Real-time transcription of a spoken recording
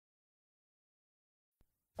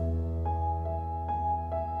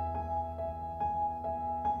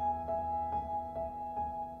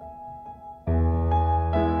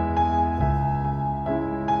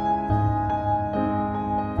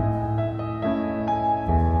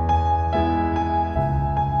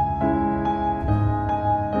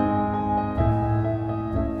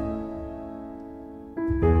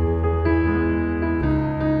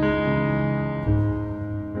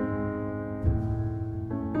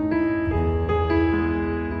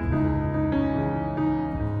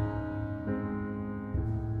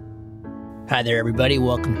Hi there, everybody.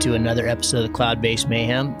 Welcome to another episode of Cloud-Based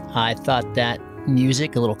Mayhem. I thought that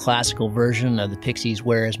music, a little classical version of the Pixies'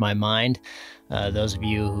 Where Is My Mind? Those of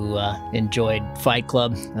you who enjoyed Fight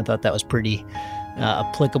Club, I thought that was pretty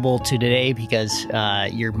applicable to today because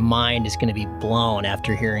your mind is going to be blown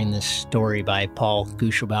after hearing this story by Paul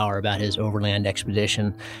Guschelbauer about his overland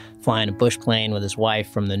expedition, flying a bush plane with his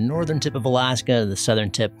wife from the northern tip of Alaska to the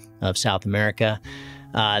southern tip of South America.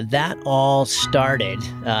 That all started...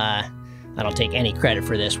 I don't take any credit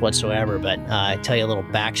for this whatsoever, but I tell you a little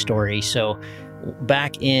backstory. So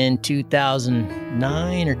back in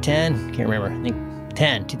 2009 or 10, can't remember, I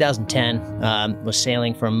think 2010, was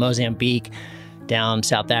sailing from Mozambique down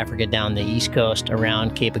South Africa, down the East Coast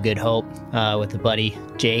around Cape of Good Hope with a buddy,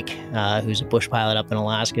 Jake, who's a bush pilot up in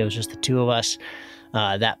Alaska. It was just the two of us.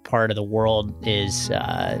 That part of the world is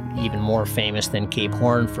even more famous than Cape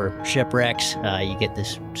Horn for shipwrecks. You get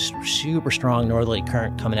this super strong northerly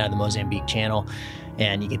current coming out of the Mozambique Channel,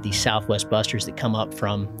 and you get these southwest busters that come up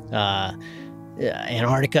from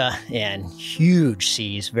Antarctica, and huge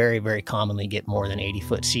seas. Very, very commonly get more than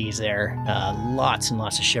 80-foot seas there. Lots and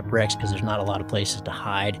lots of shipwrecks because there's not a lot of places to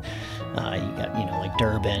hide. You got, like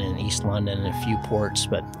Durban and East London and a few ports.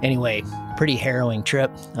 But anyway, pretty harrowing trip.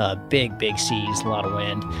 Big seas, a lot of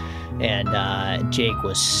wind. And Jake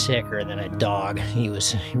was sicker than a dog. He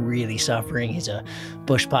was really suffering. He's a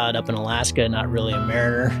bush pilot up in Alaska, not really a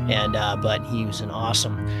mariner, and but he was an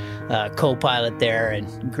awesome co-pilot there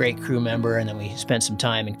and great crew member. And then we spent some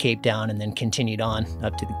time in Cape Town and then continued on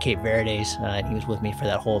up to the Cape Verdes. He was with me for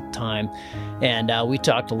that whole time. And we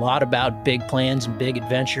talked a lot about big plans and big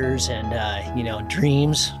adventures and,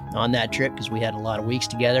 dreams on that trip because we had a lot of weeks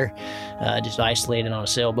together, just isolated on a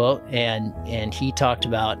sailboat. And he talked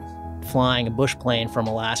about flying a bush plane from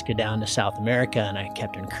Alaska down to South America, and I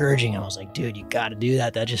kept encouraging him. I was like, dude, you got to do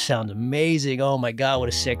that. That just sounds amazing. Oh my God, what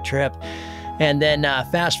a sick trip. And then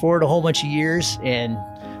fast forward a whole bunch of years, and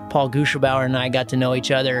Paul Guschelbauer and I got to know each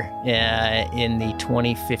other in the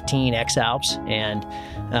 2015 X-Alps. And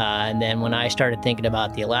then when I started thinking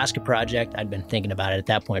about the Alaska project, I'd been thinking about it at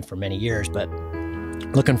that point for many years, but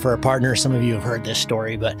looking for a partner. Some of you have heard this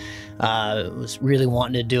story, but was really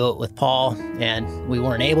wanting to do it with Paul, and we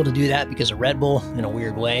weren't able to do that because of Red Bull in a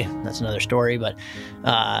weird way. That's another story. But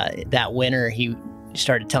that winter, he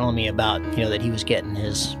started telling me about, that he was getting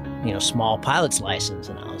his, small pilot's license.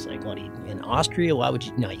 And I was like, what, in Austria? Why would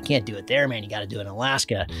you? No, you can't do it there, man. You got to do it in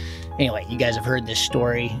Alaska. Anyway, you guys have heard this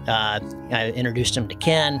story. I introduced him to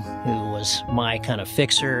Ken, who was my kind of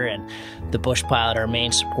fixer and the bush pilot, our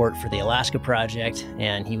main support for the Alaska project.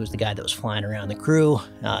 And he was the guy that was flying around the crew,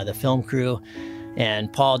 the film crew.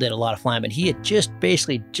 And Paul did a lot of flying, but he had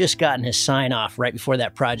basically just gotten his sign off right before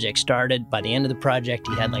that project started. By the end of the project,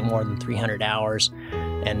 he had like more than 300 hours.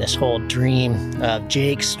 And this whole dream of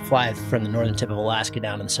Jake's fly from the northern tip of Alaska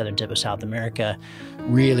down to the southern tip of South America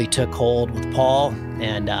really took hold with Paul.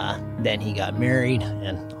 And then he got married,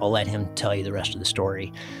 and I'll let him tell you the rest of the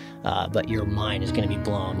story. But your mind is going to be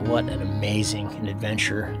blown. What an amazing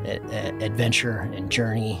adventure and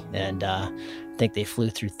journey. And I think they flew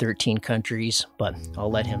through 13 countries, but I'll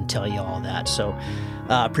let him tell you all that. So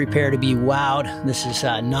prepare to be wowed. This is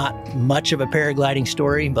not much of a paragliding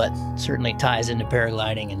story, but certainly ties into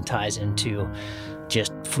paragliding and ties into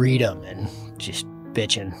just freedom and just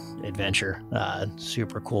bitchin' adventure.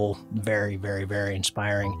 Super cool. Very, very, very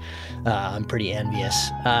inspiring. I'm pretty envious.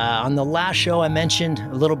 On the last show, I mentioned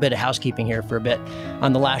a little bit of housekeeping here for a bit.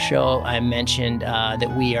 On the last show, I mentioned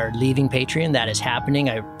that we are leaving Patreon. That is happening.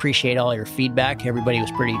 I appreciate all your feedback. Everybody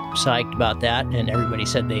was pretty psyched about that, and everybody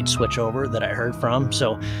said they'd switch over that I heard from.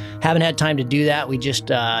 So haven't had time to do that. We just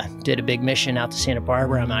did a big mission out to Santa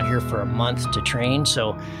Barbara. I'm out here for a month to train.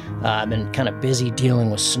 So I've been kind of busy dealing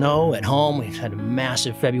with snow at home. We've had a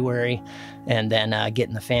massive February, and then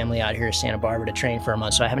getting the family out here to Santa Barbara to train for a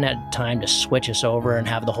month. So I haven't had time to switch us over and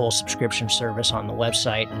have the whole subscription service on the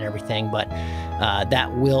website and everything, but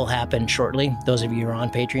that will happen shortly. Those of you who are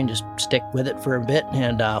on Patreon, just stick with it for a bit,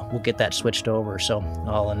 and we'll get that switched over. So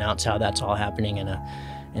I'll announce how that's all happening in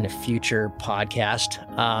a future podcast.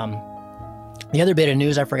 The other bit of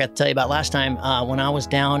news I forgot to tell you about last time, when I was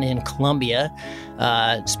down in Colombia,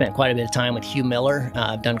 spent quite a bit of time with Hugh Miller.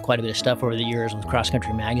 I've done quite a bit of stuff over the years with Cross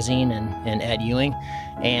Country Magazine and Ed Ewing.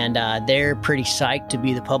 And they're pretty psyched to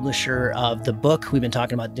be the publisher of the book. We've been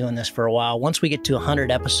talking about doing this for a while. Once we get to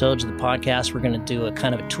 100 episodes of the podcast, we're going to do a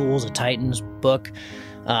kind of a Tools of Titans book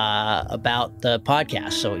about the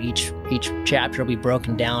podcast. So each chapter will be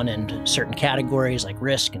broken down into certain categories like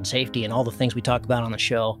risk and safety and all the things we talk about on the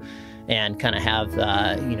show. and kind of have,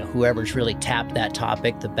 whoever's really tapped that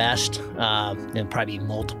topic the best, and probably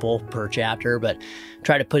multiple per chapter, but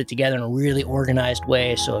try to put it together in a really organized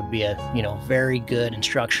way. So it'd be a, very good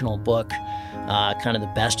instructional book, kind of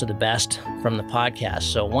the best of the best from the podcast.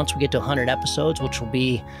 So once we get to 100 episodes, which will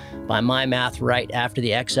be by my math right after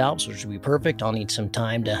the X Alps, which will be perfect, I'll need some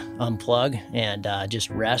time to unplug and just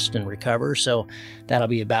rest and recover. So that'll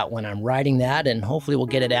be about when I'm writing that, and hopefully we'll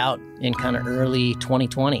get it out in kind of early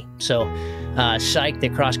 2020. So psyched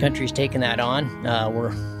that Cross Country is taking that on.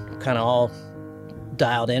 We're kind of all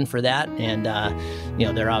dialed in for that, and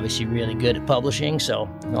they're obviously really good at publishing, so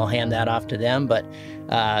I'll hand that off to them. But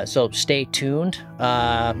so stay tuned.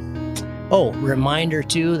 Reminder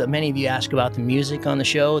too that many of you ask about the music on the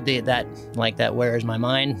show, that Where Is My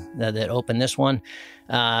Mind that opened this one.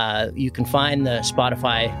 You can find the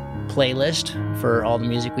Spotify playlist for all the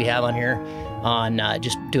music we have on here on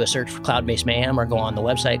just do a search for Cloud-Based Mayhem, or go on the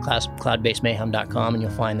website cloudbasedmayhem.com, and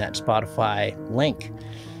you'll find that Spotify link.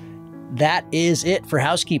 That is it for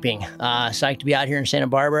housekeeping. Psyched to be out here in Santa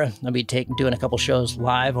Barbara. I'll be doing a couple shows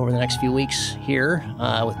live over the next few weeks here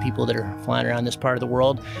with people that are flying around this part of the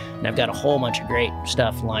world. And I've got a whole bunch of great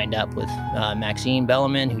stuff lined up with Maxine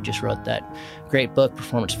Bellaman, who just wrote that great book,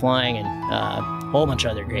 Performance Flying, and a whole bunch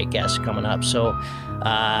of other great guests coming up. So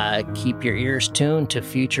keep your ears tuned to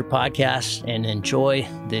future podcasts and enjoy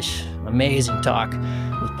this amazing talk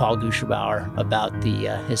with Paul Guscherbauer about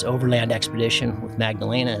his overland expedition with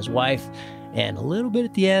Magdalena, his wife, and a little bit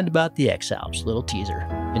at the end about the X Alps. Little teaser.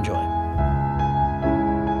 Enjoy.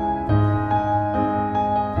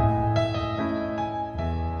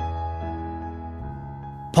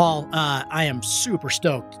 Paul, I am super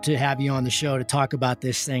stoked to have you on the show to talk about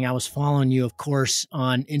this thing. I was following you, of course,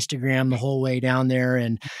 on Instagram the whole way down there,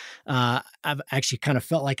 and I've actually kind of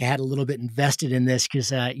felt like I had a little bit invested in this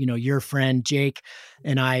because, your friend Jake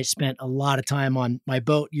and I spent a lot of time on my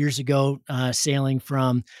boat years ago, sailing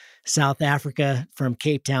from South Africa, from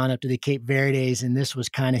Cape Town up to the Cape Verdes, and this was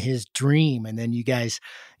kind of his dream. And then you guys,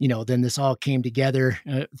 then this all came together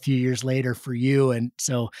a few years later for you, and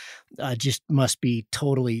so just must be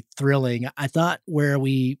totally thrilling. I thought where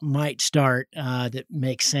we might start that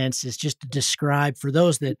makes sense is just to describe, for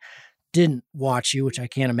those that didn't watch you, which I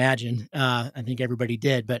can't imagine, I think everybody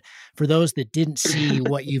did, but for those that didn't see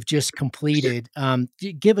what you've just completed,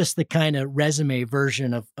 give us the kind of resume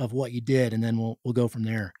version of what you did, and then we'll go from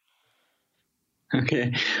there.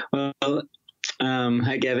 Okay. Well,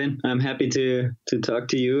 hi, Gavin. I'm happy to talk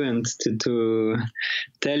to you and to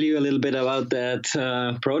tell you a little bit about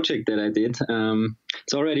that project that I did.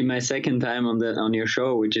 It's already my second time on your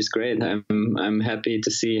show, which is great. I'm happy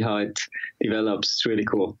to see how it develops. It's really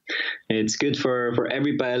cool. It's good for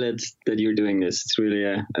every pilot that you're doing this. It's really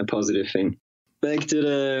a positive thing. Back to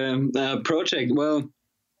the project. Well,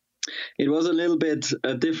 it was a little bit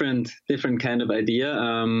a different kind of idea,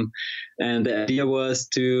 and the idea was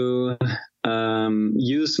to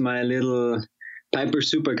use my little Piper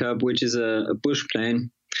Super Cub, which is a bush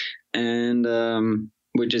plane, and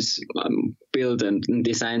which is built and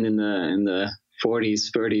designed in the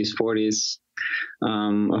 40s, 30s, 40s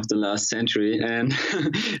of the last century, and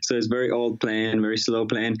so it's very old plane, very slow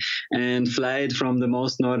plane, and fly it from the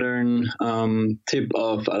most northern tip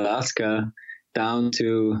of Alaska down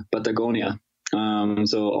to Patagonia,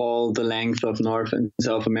 so all the length of North and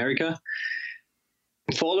South America,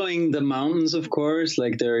 following the mountains, of course.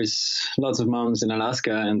 Like, there's lots of mountains in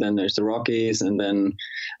Alaska, and then there's the Rockies, and then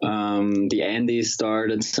the Andes start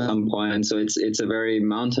at some point. So it's a very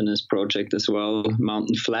mountainous project as well,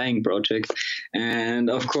 mountain flying project. And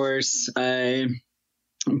of course, I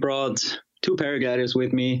brought 2 paragliders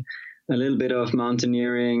with me, a little bit of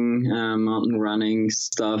mountaineering, mountain running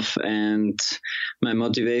stuff, and my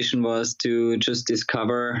motivation was to just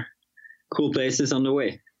discover cool places on the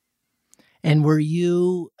way. And were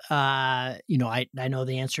you, I know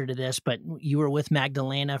the answer to this, but you were with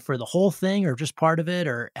Magdalena for the whole thing, or just part of it,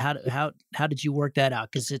 or how did you work that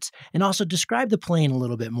out? And also describe the plane a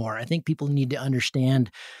little bit more. I think people need to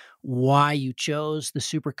understand why you chose the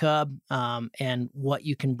Super Cub, and what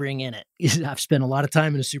you can bring in it. I've spent a lot of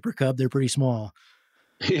time in a Super Cub. They're pretty small.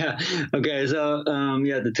 Yeah. Okay. So,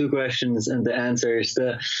 the 2 questions and the answers.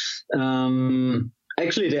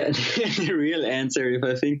 Actually, the real answer, if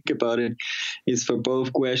I think about it, is for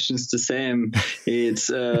both questions the same. It's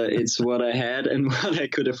what I had and what I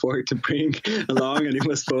could afford to bring along, and it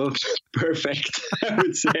was both perfect, I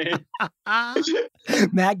would say.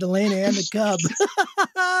 Magdalena and the Cub.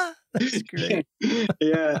 That's great.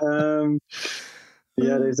 Yeah.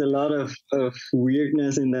 There's a lot of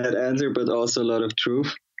weirdness in that answer, but also a lot of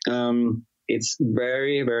truth. It's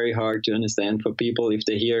very, very hard to understand for people if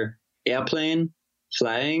they hear airplane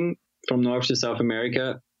flying from North to South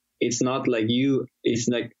America, it's not like it's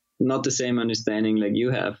like not the same understanding like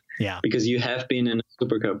you have. Yeah. Because you have been in a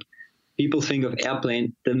Super Cup. People think of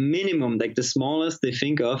airplane, the minimum, like the smallest they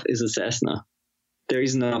think of is a Cessna. There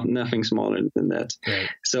is nothing smaller than that. Right.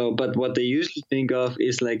 So, but what they usually think of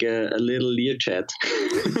is like a little Learjet.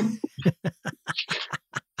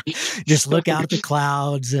 Just look out at the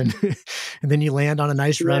clouds and then you land on a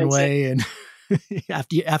nice runway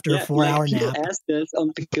exactly. And after a 4-hour nap. Asked us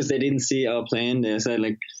because they didn't see our plane. They said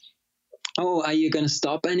like, "Oh, are you going to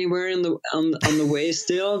stop anywhere on the way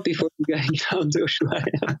still before you go down to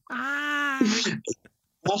Ushuaia?"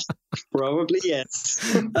 Probably yes.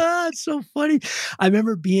 It's so funny. I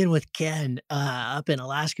remember being with Ken up in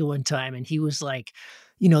Alaska one time, and he was like,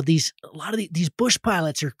 a lot of these bush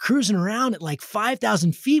pilots are cruising around at like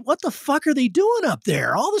 5,000 feet. What the fuck are they doing up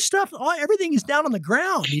there? All the stuff, everything is down on the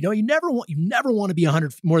ground. You never want to be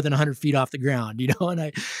more than 100 feet off the ground.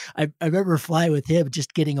 And I remember flying with him,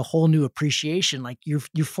 just getting a whole new appreciation. Like you're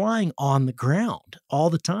flying on the ground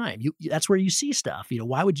all the time. That's where you see stuff.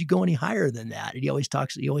 Why would you go any higher than that? And he always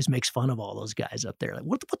makes fun of all those guys up there. Like,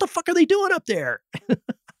 what the fuck are they doing up there?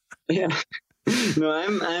 Yeah. No, I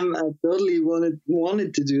totally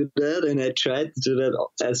wanted to do that, and I tried to do that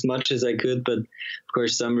as much as I could, but of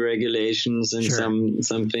course some regulations and sure.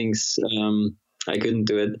 some things I couldn't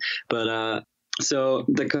do it. But so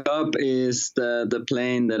the Cup is the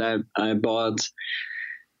plane that I bought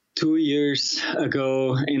 2 years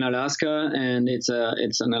ago in Alaska, and it's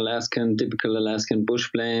an typical Alaskan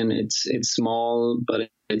bush plane. It's small, but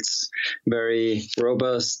it's very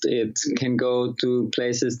robust. It can go to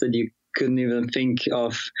places that you couldn't even think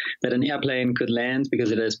of that an airplane could land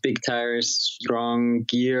because it has big tires, strong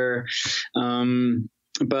gear.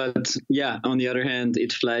 But yeah, on the other hand,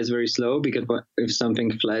 it flies very slow because if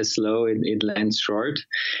something flies slow, it lands short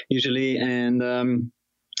usually. And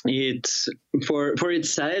it's for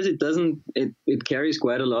its size, it carries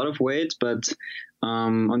quite a lot of weight, but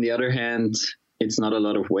on the other hand, it's not a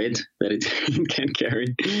lot of weight that it can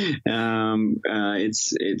carry.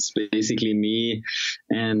 It's basically me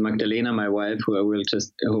and Magdalena, my wife, who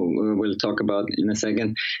we'll talk about in a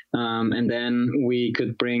second. And then we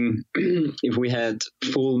could bring, if we had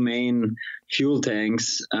full main fuel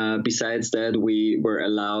tanks, besides that, we were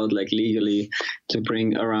allowed, like legally, to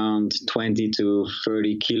bring around 20 to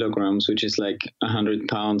 30 kilograms, which is like 100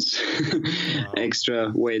 pounds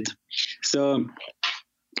extra weight. So,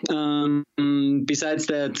 besides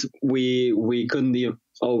that, we couldn't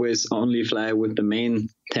always only fly with the main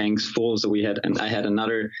tanks full. So I had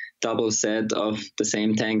another double set of the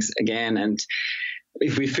same tanks again. And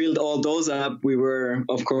if we filled all those up, we were,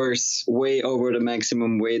 of course, way over the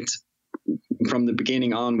maximum weight from the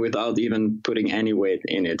beginning on without even putting any weight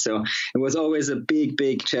in it. So it was always a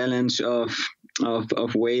big challenge of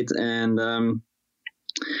weight. And a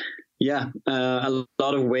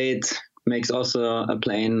lot of weight makes also a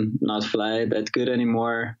plane not fly that good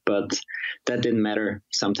anymore, but that didn't matter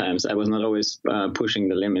sometimes. I was not always pushing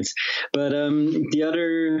the limits. But the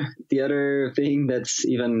other thing that's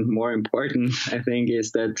even more important, I think,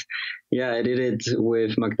 is that I did it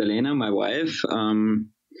with Magdalena, my wife.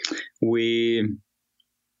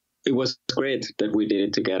 It was great that we did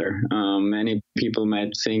it together. Many people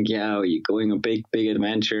might think, you're going a big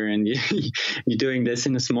adventure and you're doing this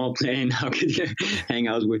in a small plane. How could you hang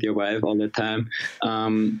out with your wife all the time?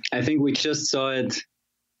 I think we just saw it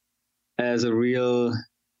as a real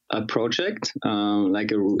project,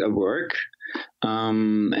 like a work.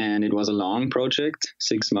 And it was a long project,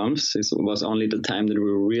 6 months. It was only the time that we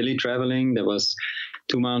were really traveling. There was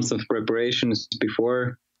 2 months of preparations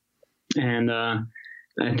before. And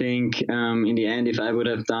I think in the end, if I would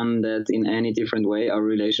have done that in any different way, our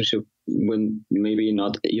relationship would maybe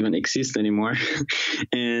not even exist anymore.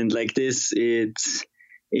 And like this, it's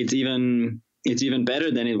even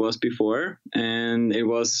better than it was before, and it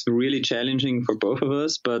was really challenging for both of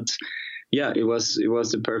us. But it was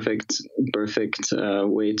the perfect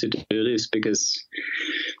way to do this, because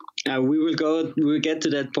we will get to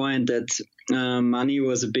that point that money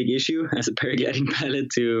was a big issue as a paragliding pilot.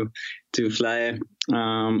 To fly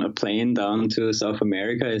a plane down to South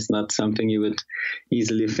America is not something you would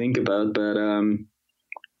easily think about, but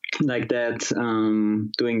like that,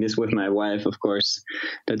 doing this with my wife, of course,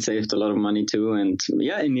 that saved a lot of money too. And in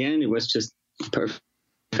the end, it was just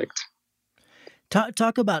perfect.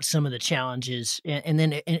 Talk about some of the challenges, and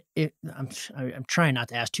then I'm trying not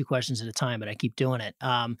to ask 2 questions at a time, but I keep doing it.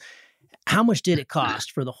 How much did it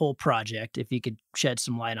cost for the whole project? If you could shed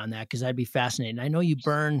some light on that, because I'd be fascinated. I know you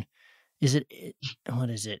burn.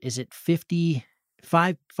 What is it? Is it 50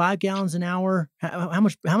 5 gallons an hour. How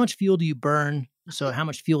much fuel do you burn? So how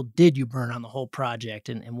much fuel did you burn on the whole project,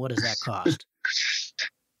 and what does that cost?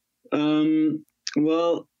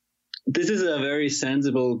 Well, this is a very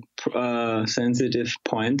sensitive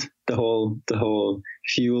point. The whole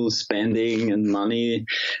fuel spending and money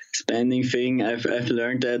spending thing. I've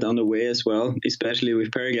learned that on the way as well, especially with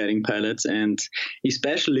paragliding pilots, and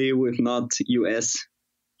especially with not US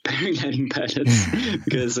paragliding pilots,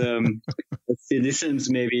 because citizens,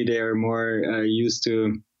 maybe they're more used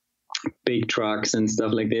to big trucks and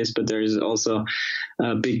stuff like this, but there's also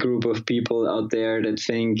a big group of people out there that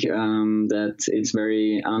think that it's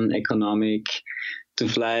very uneconomic to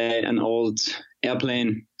fly an old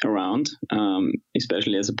airplane around,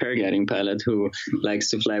 especially as a paragliding pilot who likes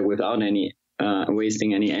to fly without any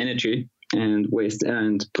wasting any energy and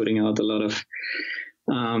putting out a lot of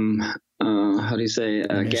how do you say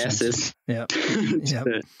gases. Yeah.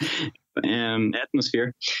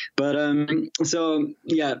 Atmosphere. But so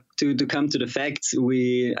yeah, to come to the facts,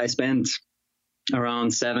 I spent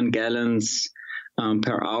around 7 gallons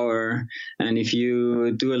per hour, and if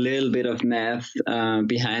you do a little bit of math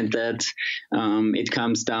behind that, it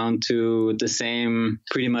comes down to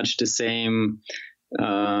pretty much the same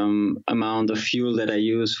amount of fuel that I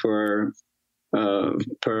use for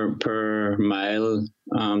per mile.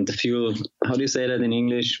 The fuel, how do you say that in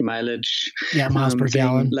English? Mileage. Yeah, miles per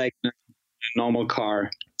gallon. Like a normal car.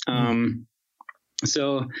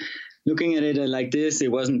 So looking at it like this,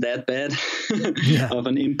 it wasn't that bad of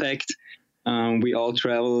an impact. We all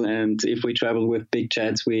travel, and if we travel with big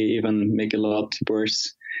jets, we even make a lot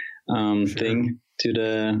worse thing to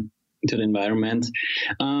the environment.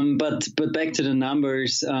 But back to the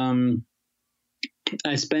numbers.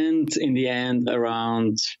 I spent in the end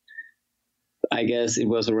around, I guess it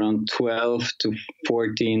was around $12,000 to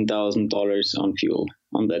 $14,000 on fuel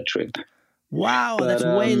on that trip. Wow, that's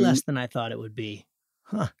way less than I thought it would be.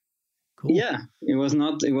 Huh. Cool. Yeah, it was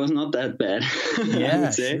not that bad. Yeah, I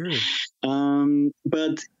would say. Sure.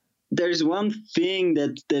 But there's one thing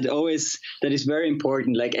that is very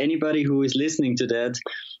important. Like anybody who is listening to that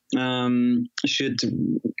should,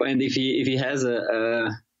 and if he has a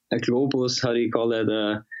globus, how do you call that?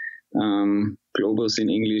 Globus in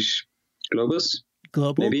English. Globus?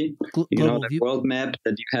 Global? Maybe? You know, the world map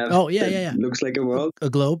that you have. Oh, yeah. Looks like a world. A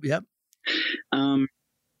globe, yep.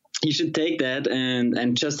 You should take that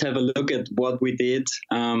and just have a look at what we did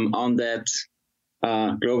on that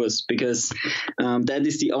globus, because that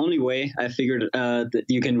is the only way I figured that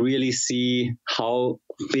you can really see how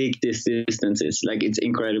big this distance is. Like, it's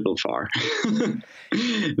incredible far.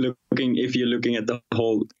 If you're looking at the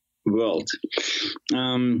whole world.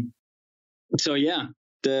 So yeah,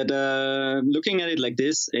 that looking at it like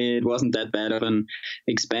this, it wasn't that bad of an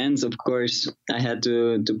expense. Of course, I had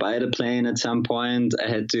to buy the plane at some point. I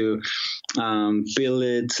had to build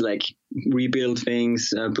it, like rebuild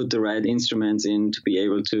things, put the right instruments in to be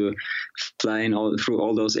able to fly through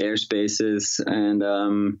all those airspaces, and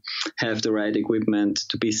have the right equipment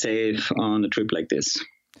to be safe on a trip like this.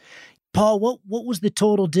 Paul, what was the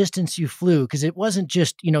total distance you flew? Because it wasn't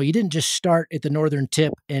just, you didn't just start at the northern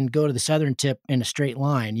tip and go to the southern tip in a straight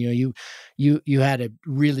line. You had a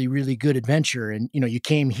really, really good adventure, and you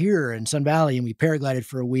came here in Sun Valley and we paraglided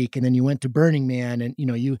for a week, and then you went to Burning Man, and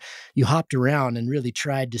you hopped around and really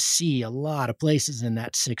tried to see a lot of places in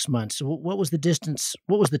that 6 months. So what was the distance?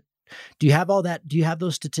 Do you have all that? Do you have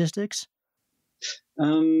those statistics?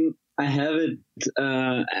 I have it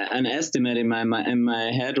an estimate in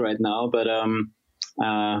my head right now, but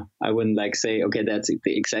I wouldn't say okay, that's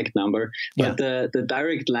the exact number. Yeah. But the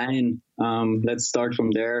direct line, let's start from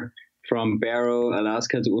there, from Barrow,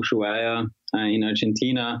 Alaska to Ushuaia in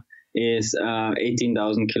Argentina, is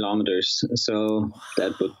 18,000 kilometers. So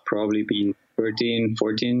that would probably be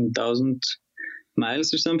 14,000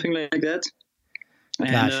 miles or something like that.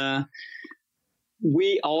 Gosh. And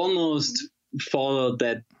we almost followed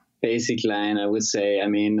that basic line, I would say. I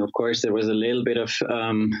mean, of course, there was a little bit of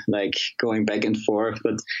going back and forth,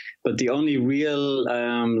 but the only real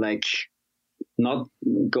not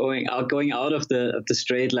going out of the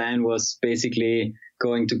straight line was basically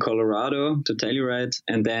going to Colorado to Telluride,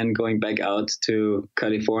 and then going back out to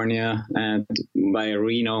California and via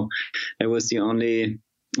Reno. It was the only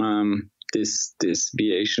this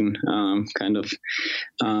deviation kind of.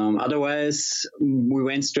 Otherwise, we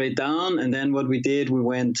went straight down, and then what we did, we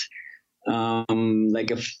went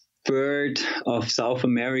like a third of South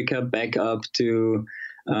America back up to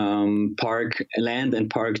park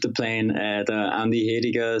the plane at Andy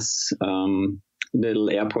Hediga's little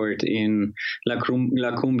airport in La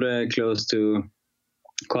Cumbre, close to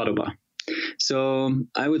Cordoba. So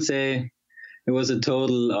I would say it was a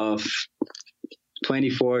total of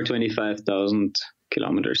 25,000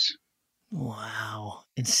 kilometers. Wow.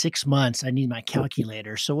 In 6 months, I need my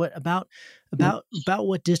calculator. So what about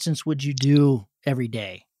what distance would you do every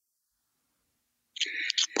day?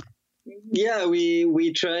 Yeah,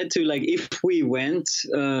 we tried to, like, if we went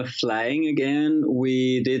flying again,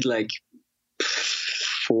 we did like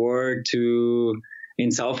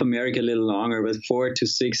in South America a little longer, but 4 to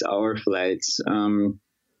 6 hour flights.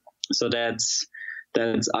 So that's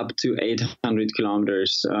up to 800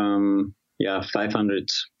 kilometers. 500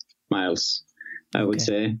 miles, I would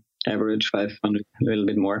say. Average 500, a little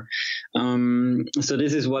bit more. So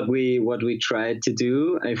this is what we tried to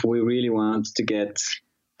do if we really want to get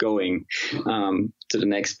going to the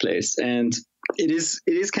next place. And it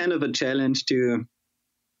is kind of a challenge to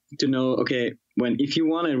know, okay, if you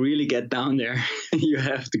want to really get down there, you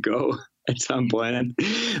have to go at some point,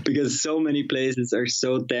 because so many places are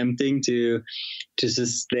so tempting to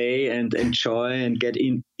just stay and enjoy and get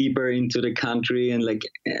in deeper into the country and like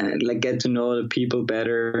get to know the people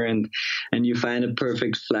better, and you find a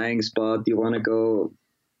perfect flying spot, you want to go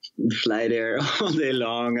fly there all day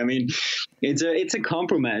long. I mean, it's a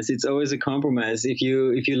compromise. It's always a compromise. If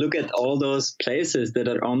you look at all those places that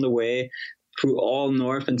are on the way through all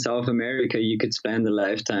North and South America, you could spend a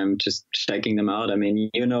lifetime just checking them out. I mean,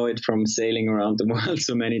 you know it from sailing around the world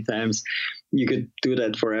so many times. You could do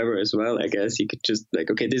that forever as well, I guess. You could just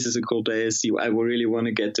like, okay, this is a cool place. I will really want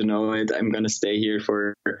to get to know it. I'm going to stay here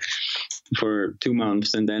for 2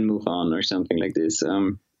 months and then move on or something like this.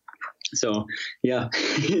 So yeah,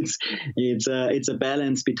 it's a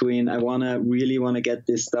balance between really want to get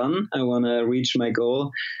this done. I want to reach my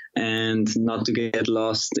goal and not to get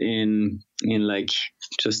lost in like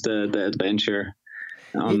just the adventure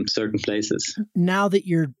on certain places. Now that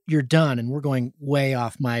you're done, and we're going way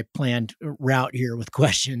off my planned route here with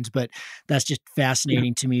questions, but that's just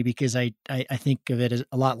fascinating to me because I think of it as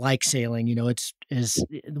a lot like sailing. You know, it's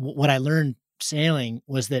what I learned sailing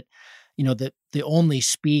was that, you know, that the only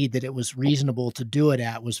speed that it was reasonable to do it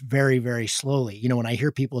at was very, very slowly. You know, when I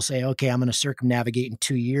hear people say, okay, I'm going to circumnavigate in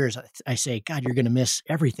 2 years, I say, God, you're going to miss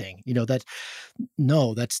everything. You know, that's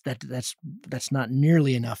not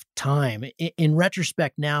nearly enough time. In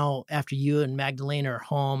retrospect now, after you and Magdalena are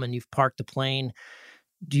home and you've parked the plane,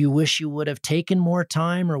 do you wish you would have taken more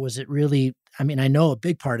time, or was it really, I mean, I know a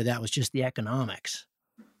big part of that was just the economics.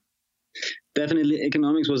 Definitely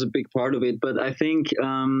economics was a big part of it, but I think,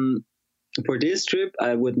 for this trip,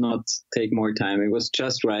 I would not take more time. It was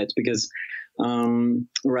just right because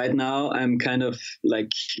right now I'm kind of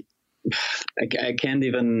like, I can't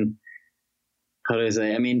even, how do I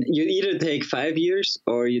say? I mean, you either take 5 years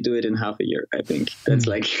or you do it in half a year. I think that's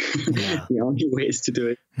like the only ways to do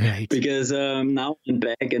it. Right. Because now I'm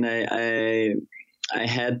back and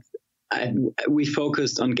we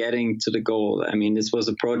focused on getting to the goal. I mean, this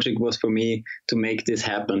project was for me to make this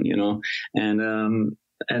happen, you know,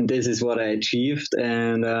 and this is what I achieved.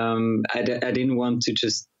 And I didn't want to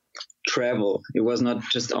just travel. It was not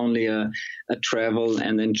just only a travel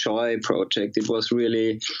and enjoy project. It was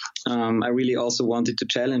really, I really also wanted to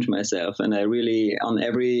challenge myself. And I really, on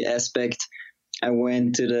every aspect, I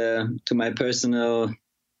went to my personal,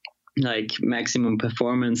 like, maximum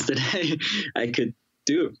performance that I could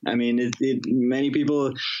do. I mean, many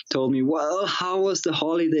people told me, well, how was the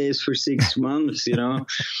holidays for 6 months, you know?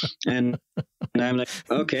 And I'm like,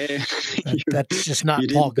 okay. That's just not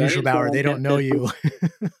Paul Guscherbauer. They don't know you.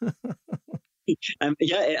 I'm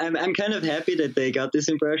kind of happy that they got this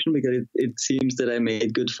impression because it seems that I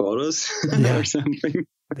made good photos or something.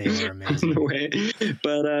 They were amazing.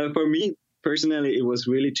 But for me personally, it was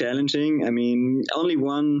really challenging. I mean, only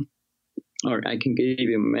one, or I can give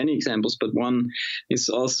you many examples, but one is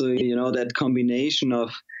also, you know, that combination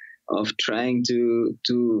of trying to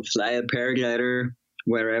fly a paraglider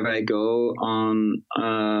wherever I go on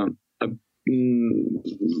a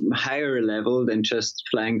higher level than just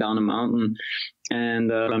flying down a mountain, and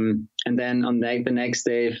then on the next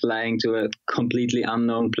day flying to a completely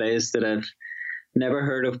unknown place that I've never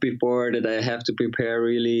heard of before, that I have to prepare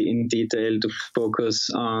really in detail to focus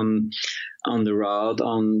on the route,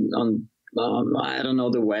 on I don't know,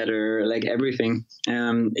 the weather, like everything.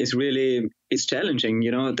 It's challenging, you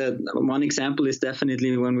know. That one example is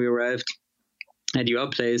definitely when we arrived at your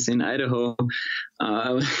place in Idaho,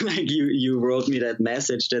 like you wrote me that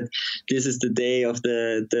message that this is the day of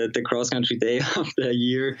the cross country day of the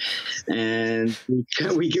year, and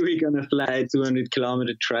we're gonna fly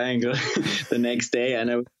 200-kilometer triangle the next day.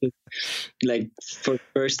 And I was just, like, for the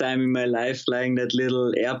first time in my life, flying that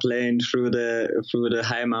little airplane through the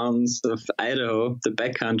high mountains of Idaho, the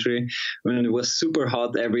backcountry, when it was super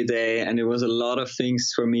hot every day, and it was a lot of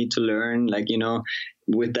things for me to learn, like,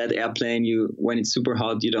 with that airplane, when it's super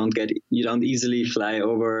hot, you don't easily fly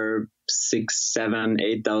over 6, 7,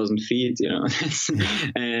 8,000 feet,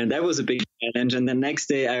 and that was a big challenge. And the next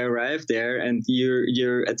day I arrived there, and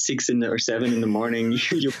you're at 6 or 7 in the morning.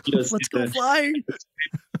 You just let's go flying.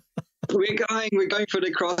 We're going for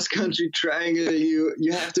the cross country triangle.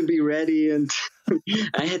 You have to be ready. And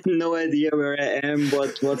I had no idea where I am,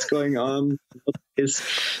 what's going on. What is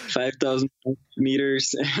 5,000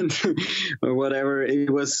 meters and or whatever. It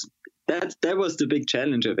was that was the big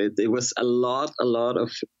challenge of it. It was a lot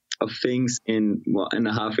of things in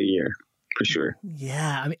a half a year, for sure.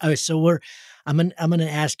 Yeah, I mean, so I'm gonna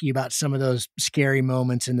ask you about some of those scary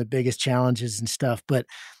moments and the biggest challenges and stuff, but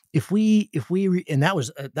and that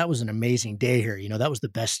was an amazing day here. That was the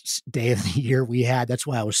best day of the year we had. That's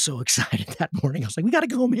why I was so excited that morning. I was like, we got to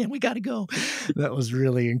go, man. We got to go. That was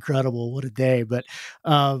really incredible. What a day. But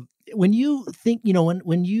when you think,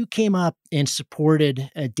 when you came up and supported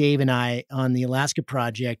Dave and I on the Alaska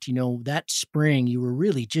project, that spring, you were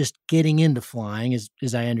really just getting into flying,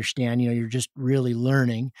 as I understand. You're just really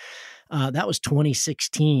learning. That was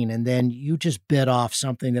 2016. And then you just bit off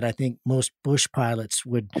something that I think most bush pilots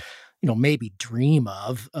would, maybe dream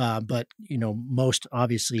of, but, most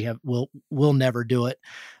obviously will never do it.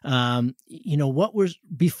 What was,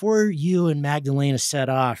 before you and Magdalena set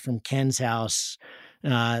off from Ken's house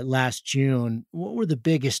last June, what were the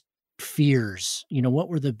biggest fears? What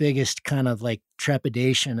were the biggest kind of like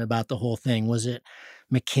trepidation about the whole thing? Was it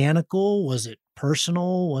mechanical? Was it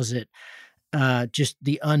personal? Was it just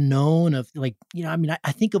the unknown of, like,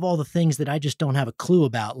 I think of all the things that I just don't have a clue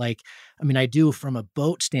about. Like, I do from a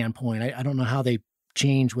boat standpoint. I don't know how they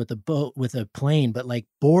change with a plane, but like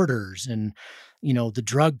borders and, the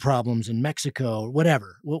drug problems in Mexico or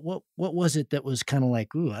whatever. What was it that was kind of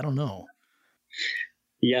like, ooh, I don't know.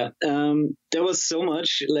 Yeah, there was so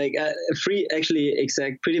much, like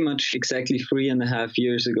pretty much exactly 3.5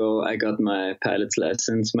 years ago, I got my pilot's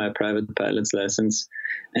license, my private pilot's license.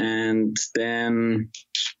 And then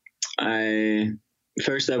I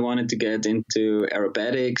wanted to get into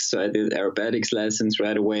aerobatics. So I did aerobatics license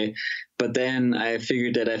right away. But then I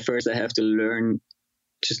figured that I have to learn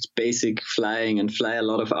just basic flying and fly a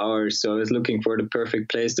lot of hours. So I was looking for the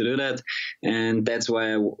perfect place to do that. And that's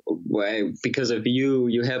why because of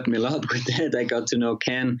you helped me a lot with that. I got to know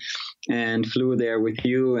Ken and flew there with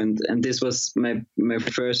you. And this was my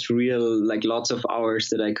first real, like, lots of hours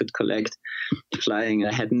that I could collect flying.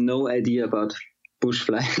 I had no idea about bush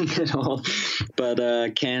flying at all.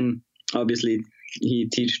 But Ken, obviously, he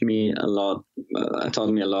taught me a lot.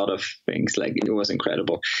 Taught me a lot of things. Like, it was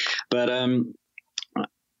incredible. But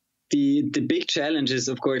the big challenge is,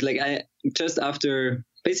 of course, like, I just after,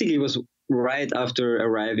 basically it was right after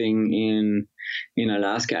arriving in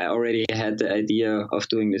Alaska, I already had the idea of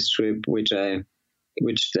doing this trip, which the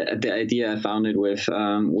idea I found it with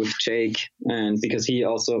Jake, and because he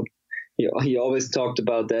always talked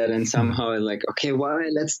about that, and somehow like, okay, why,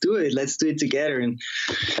 let's do it together.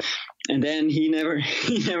 And then he never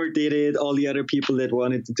did it. All the other people that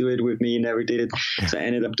wanted to do it with me never did it, so I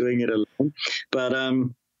ended up doing it alone. But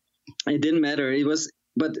it didn't matter.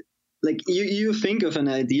 But like, you think of an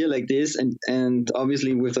idea like this, and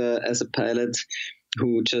obviously as a pilot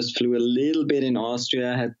who just flew a little bit in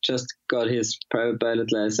Austria, had just got his private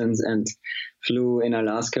pilot license and flew in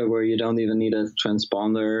Alaska, where you don't even need a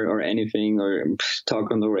transponder or anything, or talk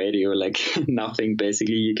on the radio, like nothing.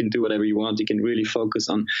 Basically, you can do whatever you want. You can really focus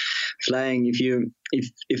on flying.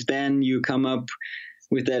 If then you come up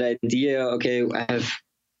with that idea, okay, I have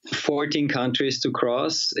 14 countries to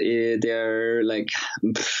cross. There are like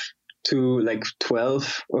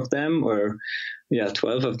 12 of them,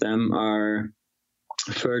 12 of them are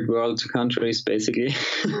third world countries, basically.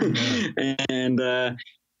 And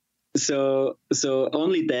so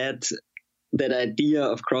only that idea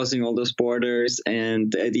of crossing all those borders,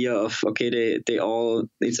 and the idea of, okay,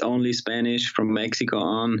 it's only Spanish from Mexico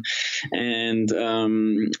on, and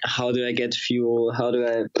how do I get fuel? How do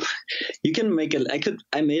I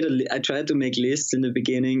tried to make lists in the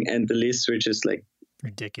beginning, and the lists were just like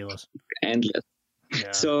ridiculous, endless.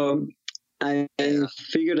 Yeah. So I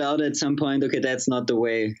figured out at some point, okay, that's not the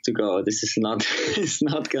way to go. This is not, it's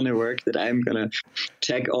not going to work that I'm going to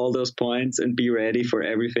check all those points and be ready for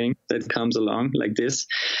everything that comes along like this.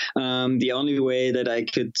 The only way that I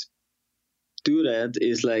could do that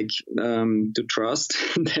is like to trust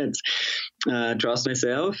that, trust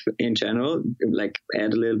myself in general, like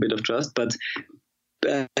add a little bit of trust, but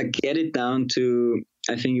get it down to,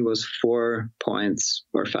 I think it was 4 points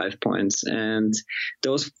or 5 points. And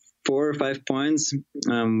those 4 or 5 points,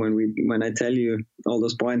 when I tell you all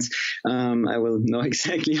those points, I will know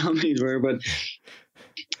exactly how many it were, but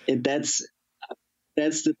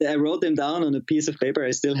I wrote them down on a piece of paper.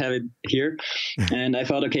 I still have it here. And I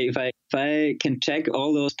thought, okay, if I can check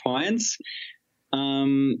all those points,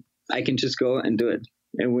 I can just go and do it.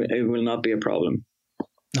 It will not be a problem.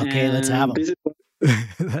 Okay, and let's have them.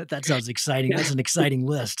 That sounds exciting. That's an exciting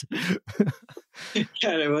list.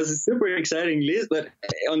 Yeah, it was a super exciting list, but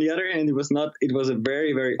on the other hand, it was not. It was a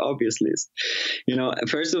very, very obvious list.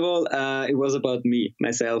 First of all, it was about me,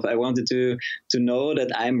 myself. I wanted to know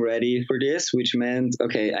that I'm ready for this, which meant,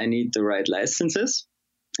 okay, I need the right licenses,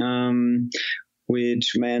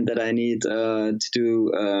 which meant that I need to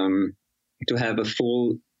have a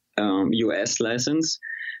full US license.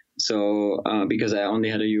 So because I only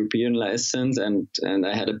had a European license and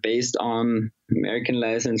I had a based on American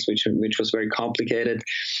license, which was very complicated.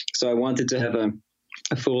 So I wanted to have a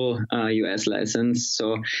full US license.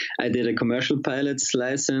 So I did a commercial pilot's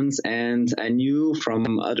license, and I knew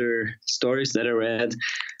from other stories that I read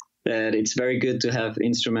that it's very good to have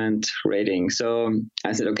instrument rating. So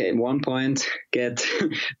I said, okay, 1 point, get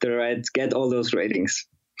all those ratings.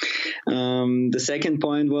 The second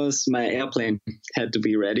point was my airplane had to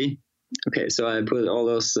be ready. Okay, so I put all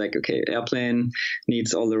those, like, okay, airplane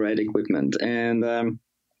needs all the right equipment. And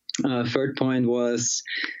third point was,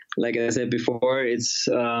 like I said before, it's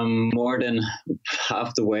more than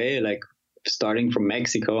half the way, like starting from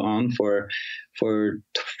Mexico on for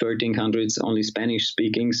 13 countries only Spanish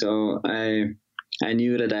speaking. So I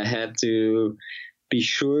knew that I had to be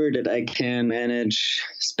sure that I can manage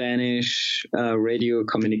Spanish radio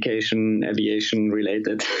communication, aviation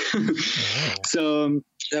related. Wow. So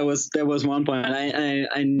that was 1 point. I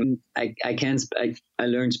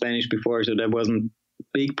learned Spanish before, so that wasn't a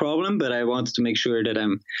big problem. But I wanted to make sure that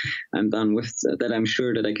I'm done with that. I'm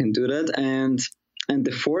sure that I can do that. And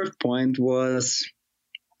the fourth point was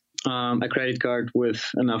a credit card with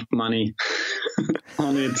enough money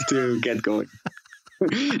on it to get going.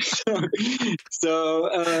 So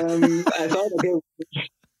I thought, okay,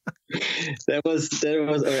 that was,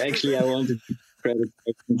 or actually I wanted credit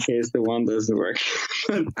card in case the one doesn't work.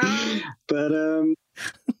 But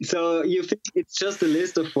so you think it's just a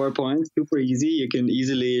list of 4 points, super easy. You can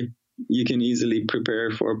easily prepare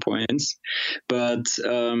 4 points, but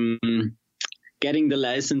getting the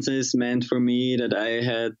licenses meant for me that I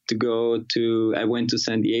went to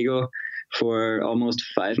San Diego for almost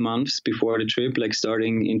 5 months before the trip, like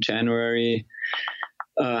starting in February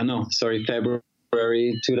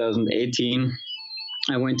 2018.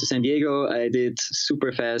 I went to San Diego. I did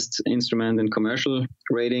super fast instrument and commercial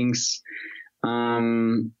ratings.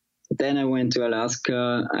 Then I went to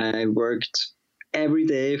Alaska. I worked every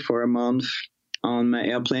day for a month on my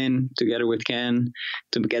airplane together with Ken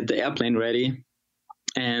to get the airplane ready.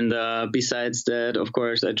 And besides that, of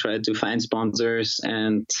course, I tried to find sponsors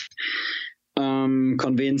and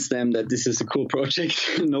convince them that this is a cool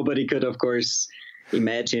project. Nobody could, of course,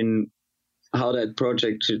 imagine how that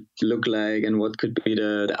project should look like and what could be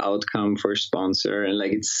the outcome for a sponsor. And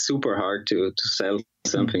like, it's super hard to sell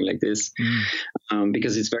something like this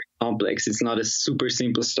because it's very complex. It's not a super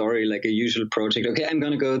simple story like a usual project. Okay, I'm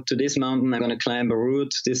going to go to this mountain. I'm going to climb a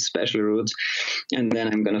route, this special route, and then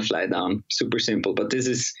I'm going to fly down. Super simple. But this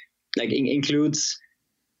is like includes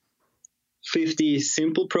 50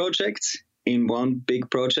 simple projects in one big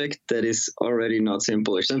project that is already not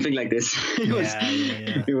simple or something like this.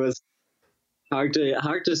 It was hard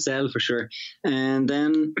to sell for sure. And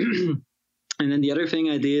then the other thing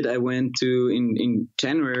I did, I went to in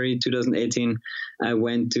January 2018. I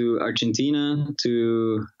went to Argentina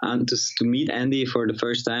to meet Andy for the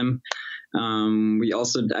first time. I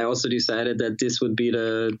also decided that this would be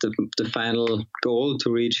the final goal to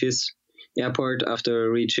reach his airport after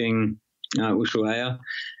reaching Ushuaia,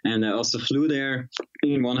 and I also flew there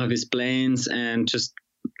in one of his planes and just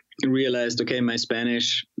realized, okay, my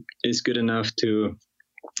Spanish is good enough to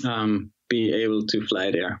be able to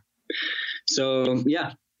fly there. So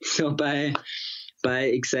by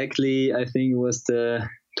exactly, I think it was the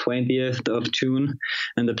 20th of June,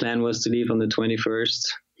 and the plan was to leave on the 21st.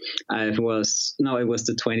 It was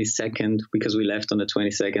the 22nd because we left on the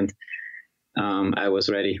 22nd. I was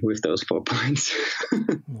ready with those 4 points.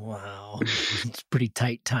 Wow, it's pretty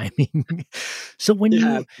tight timing. So when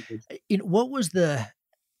Yeah. what was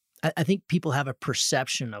I think people have a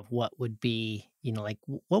perception of what would be, like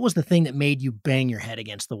what was the thing that made you bang your head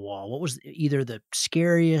against the wall? What was either the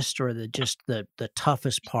scariest or the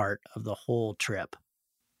toughest part of the whole trip?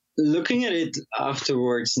 Looking at it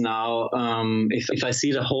afterwards now, if I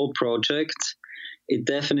see the whole project, it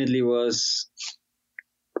definitely was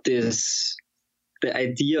the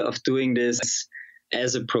idea of doing this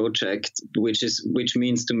as a project, which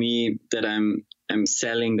means to me that I'm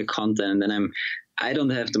selling the content, and I don't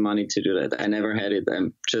have the money to do that. I never had it.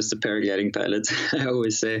 I'm just a paragliding pilot. I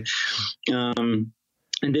always say, and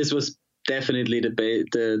this was definitely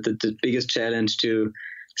the biggest challenge to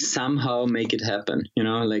somehow make it happen.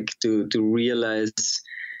 Like to realize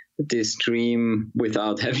this dream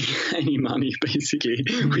without having any money, basically,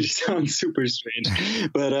 which sounds super strange.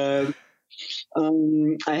 But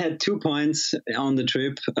I had 2 points on the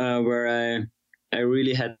trip where I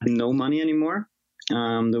really had no money anymore.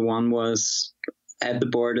 The one was at the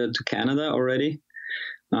border to Canada already.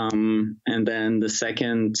 And then the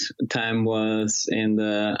second time was in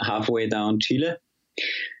the halfway down Chile.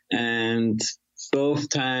 And both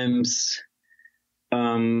times,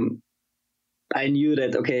 I knew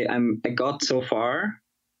that, okay, I got so far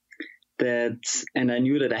and I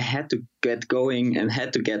knew that I had to get going and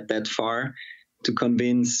had to get that far to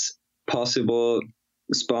convince possible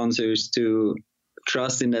sponsors to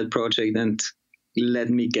trust in that project and let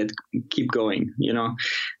me keep going. It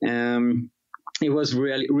was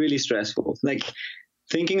really, really stressful. Like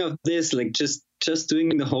thinking of this, like just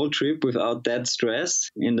doing the whole trip without that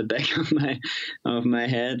stress in the back of my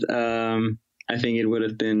head. I think it would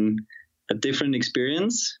have been a different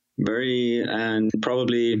experience, and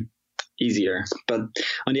probably easier. But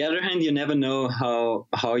on the other hand, you never know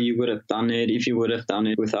how you would have done it if you would have done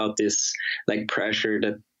it without this like pressure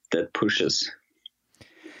that pushes.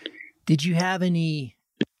 Did you have any?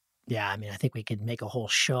 Yeah, I mean, I think we could make a whole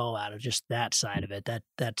show out of just that side of it.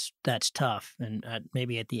 That's tough. And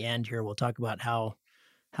maybe at the end here, we'll talk about how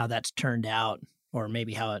that's turned out, or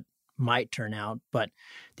maybe how it might turn out. But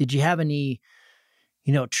did you have any,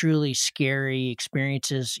 truly scary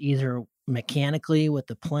experiences, either mechanically with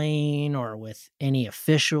the plane or with any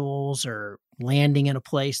officials, or landing in a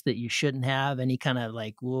place that you shouldn't have? Any kind of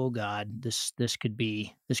like, oh God, this could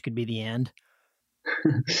be the end?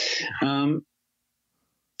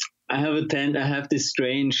 I have this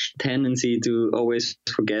strange tendency to always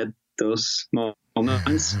forget those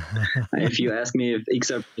moments. If you ask me if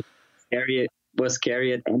XRP was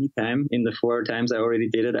scary at any time in the 4 times I already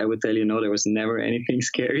did it, I would tell you no, there was never anything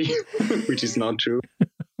scary, which is not true.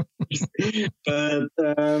 But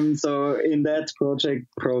so in that project,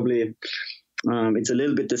 probably it's a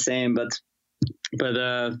little bit the same. But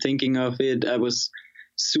thinking of it, I was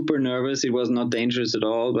super nervous. It was not dangerous at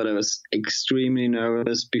all, but I was extremely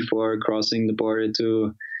nervous before crossing the border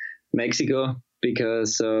to Mexico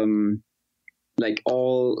because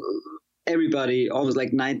everybody, almost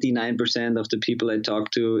like 99% of the people I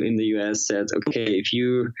talked to in the US said, okay, if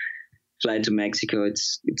you fly to Mexico,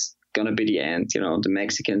 it's gonna be the end. The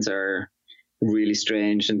Mexicans are really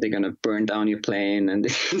strange and they're gonna burn down your plane, and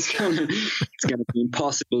it's gonna be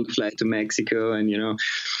impossible to fly to Mexico. And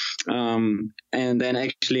and then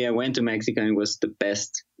actually I went to Mexico, and it was the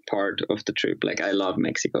best part of the trip. Like, I love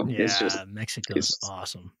Mexico. Yeah, Mexico's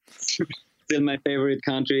awesome. Still my favorite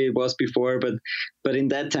country. It was before, but in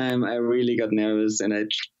that time I really got nervous, and I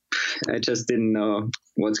just didn't know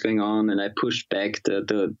what's going on, and I pushed back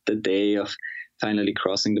the day of finally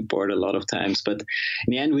crossing the border a lot of times. But in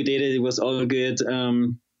the end, we did it. It was all good.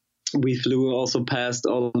 We flew also past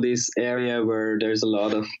all this area where there's a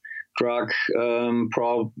lot of drug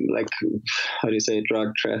drug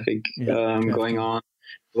traffic going on.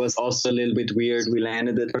 It was also a little bit weird. We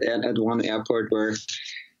landed at one airport where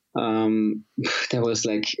there was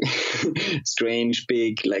like strange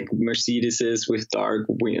big like Mercedeses with dark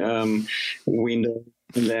windows,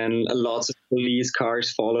 and then lots of police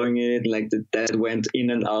cars following it, like that went in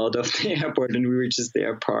and out of the airport, and we were just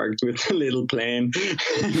there parked with a little plane.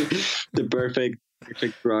 The perfect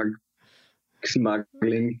drug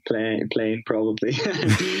smuggling plane probably.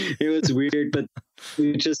 It was weird, but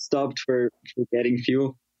we just stopped for getting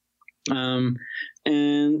fuel. And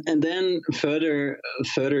then further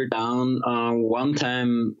down, one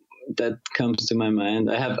time that comes to my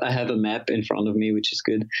mind, I have a map in front of me, which is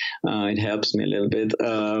good. It helps me a little bit.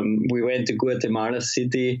 We went to Guatemala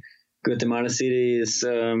City. Guatemala City is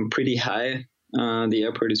pretty high. The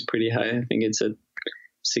airport is pretty high. I think it's at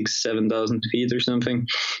 6,000-7,000 feet or something.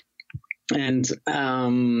 And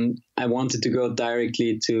I wanted to go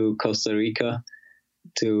directly to Costa Rica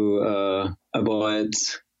to avoid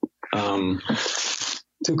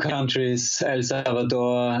two countries, El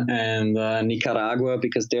Salvador and Nicaragua,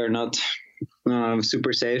 because they're not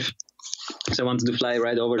super safe. So I wanted to fly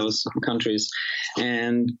right over those countries.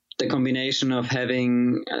 And the combination of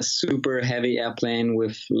having a super heavy airplane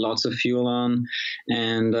with lots of fuel on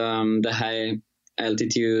and the high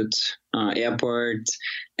altitude airport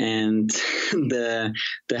and the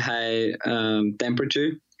high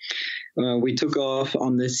temperature, we took off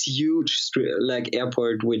on this huge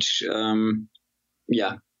airport, which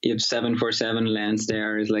if 747 lands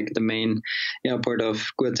there, is like the main airport of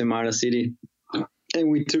Guatemala City. And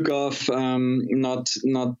we took off not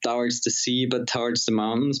towards the sea, but towards the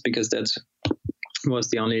mountains, because that was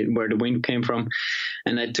the only where the wind came from.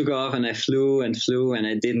 And I took off and I flew and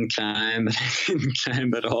I didn't climb, but I didn't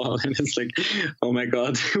climb at all. And it's like, oh my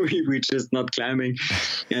God, we're just not climbing.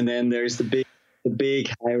 And then there's the big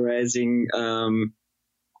high-rising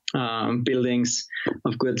buildings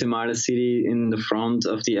of Guatemala City in the front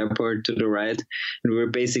of the airport to the right, and we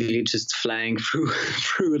were basically just flying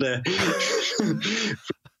through the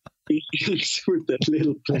with that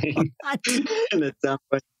little plane. And at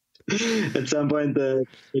some point the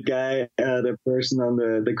guy, the person on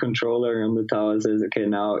the controller on the tower says, okay,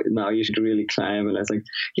 now you should really climb. And I was like,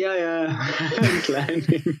 yeah, I'm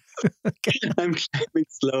climbing. I'm climbing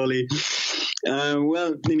slowly.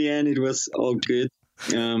 Well, in the end, it was all good.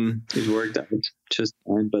 It worked out just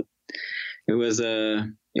fine, but it was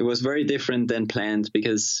very different than planned,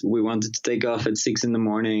 because we wanted to take off at 6 a.m,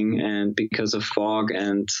 and because of fog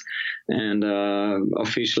and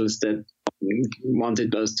officials that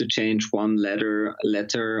wanted us to change one letter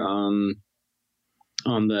on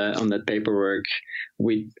that paperwork,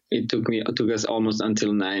 it took us almost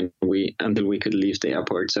until 9 until we could leave the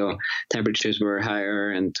airport. So temperatures were higher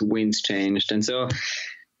and winds changed, and so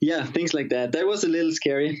yeah, things like that. That was a little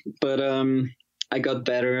scary, but I got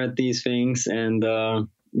better at these things, and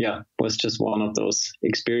was just one of those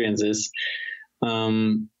experiences.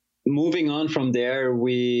 Moving on from there,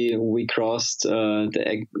 we crossed to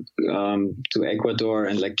Ecuador,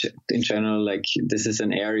 and like in general, like this is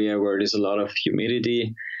an area where there's a lot of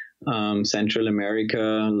humidity. Central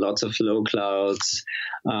America, lots of low clouds.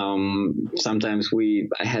 Sometimes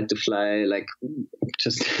I had to fly, like,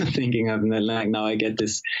 just thinking of like now I get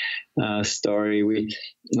this story.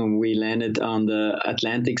 We landed on the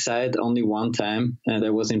Atlantic side only one time,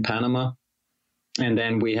 that was in Panama, and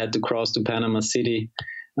then we had to cross to Panama City,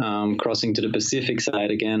 crossing to the Pacific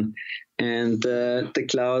side again. And the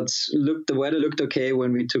weather looked okay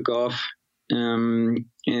when we took off, and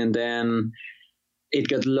then it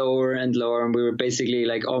got lower and lower, and we were basically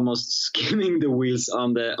like almost skimming the wheels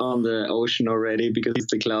on the ocean already, because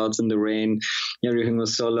the clouds and the rain, everything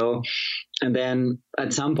was so low. And then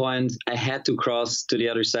at some point I had to cross to the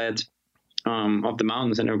other side of the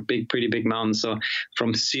mountains, and they're pretty big mountains. So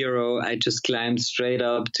from zero, I just climbed straight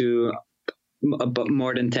up to about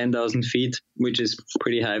more than 10,000 feet, which is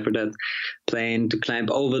pretty high for that plane, to climb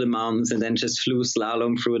over the mountains, and then just flew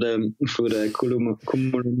slalom through the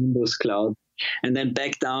cumulonimbus cloud, and then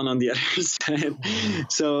back down on the other side.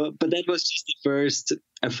 So, but that was just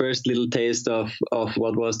a first little taste of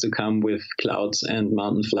what was to come with clouds and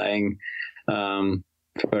mountain flying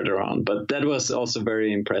further on. But that was also a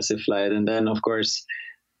very impressive flight. And then, of course,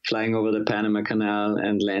 flying over the Panama Canal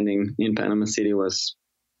and landing in Panama City was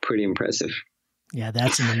pretty impressive. Yeah,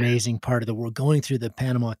 that's an amazing part of the world. Going through the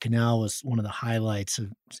Panama Canal was one of the highlights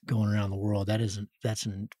of going around the world. That's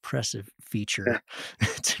an impressive feature. Yeah.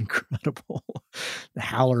 It's incredible. The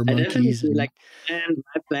howler monkeys. And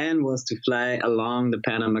my plan was to fly along the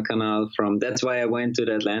Panama Canal that's why I went to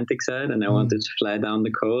the Atlantic side, and I wanted to fly down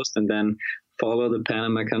the coast and then follow the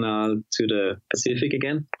Panama Canal to the Pacific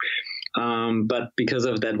again. But because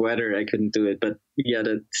of that weather, I couldn't do it. But yeah,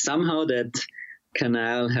 somehow that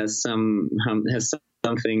canal has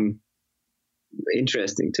something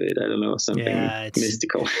interesting to it. I don't know, something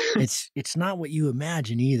mystical. It's not what you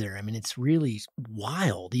imagine either. I mean, it's really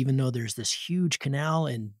wild, even though there's this huge canal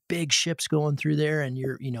and big ships going through there, and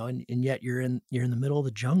and yet you're in the middle of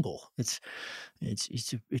the jungle. It's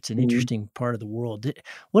an interesting part of the world.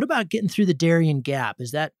 What about getting through the Darien Gap?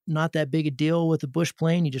 Is that not that big a deal with a bush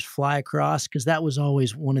plane? You just fly across? Because that was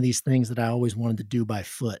always one of these things that I always wanted to do by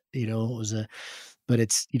foot. But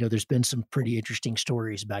it's, there's been some pretty interesting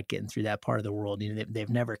stories about getting through that part of the world. They've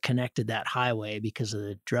never connected that highway because of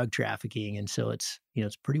the drug trafficking. And so it's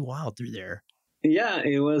pretty wild through there. Yeah,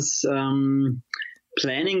 it was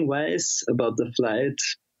planning wise about the flight.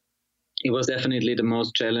 It was definitely the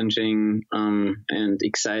most challenging and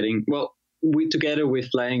exciting. Well, we together with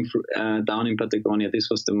flying down in Patagonia, this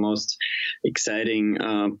was the most exciting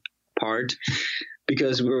part,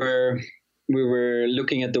 because we were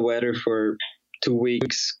looking at the weather for 2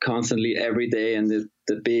 weeks constantly every day, and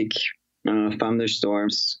the big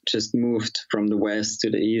thunderstorms just moved from the west to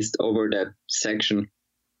the east over that section.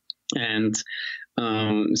 And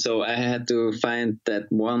so I had to find that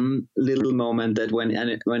one little moment that when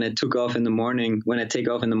I take off in the morning,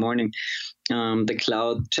 the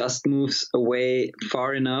cloud just moves away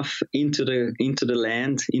far enough into the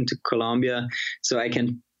land, into Colombia, so I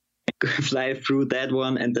can fly through that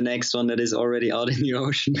one and the next one that is already out in the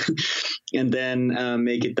ocean, and then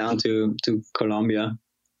make it down to Colombia.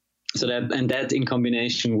 So that in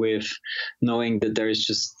combination with knowing that there is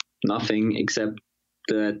just nothing except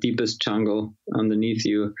the deepest jungle underneath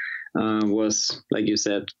you was, like you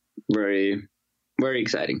said, very, very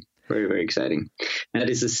exciting. Very, very exciting. And that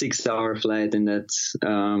is a 6-hour flight in that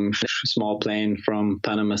small plane from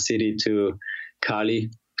Panama City to Cali,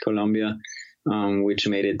 Colombia, which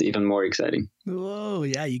made it even more exciting. Whoa,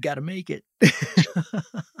 yeah, you got to make it.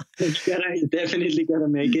 You definitely got to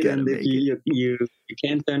make it. And if you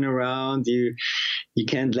can't turn around, you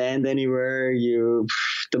can't land anywhere.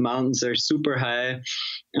 The mountains are super high.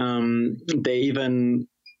 They even,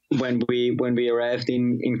 when we arrived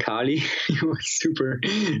in Cali, it was super,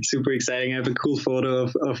 super exciting. I have a cool photo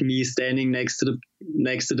of me standing next to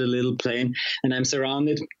the little plane, and I'm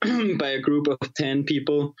surrounded by a group of 10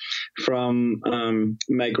 people from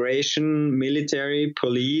migration, military,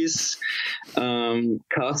 police,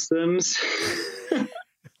 customs. And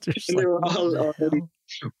they were all already,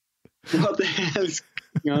 what the hell is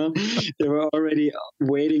going on? They were already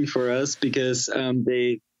waiting for us because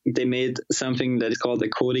they made something that is called a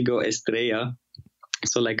Código Estrella,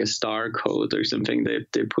 so like a star code or something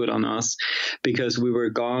they put on us, because we were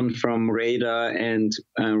gone from radar and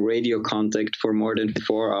radio contact for more than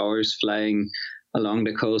 4 hours flying along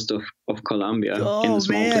the coast of Colombia. Oh,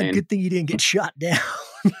 man, plane. Good thing you didn't get shot down.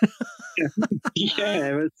 Yeah,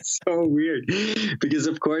 it was so weird because,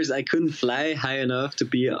 of course, I couldn't fly high enough to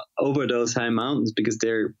be over those high mountains because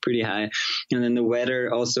they're pretty high. And then the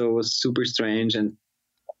weather also was super strange and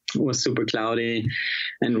was super cloudy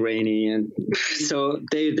and rainy, and so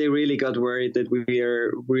they really got worried that we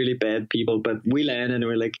are really bad people. But we landed and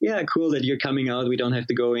we're like, yeah, cool that you're coming out. We don't have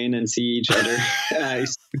to go in and see each other.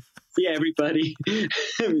 See everybody,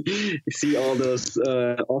 see all those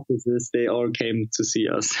offices. They all came to see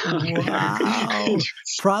us. Wow.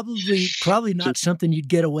 Probably not something you'd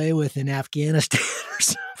get away with in Afghanistan or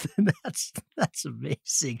something. That's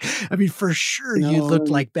amazing. I mean, for sure, you looked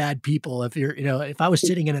like bad people. If if I was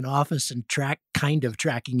sitting in an office and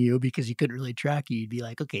tracking you because you couldn't really track you, you'd be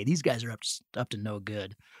like, okay, these guys are up to no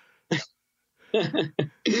good. Yeah,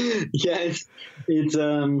 it's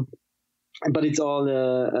but it's all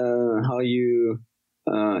how you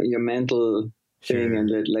your mental thing, and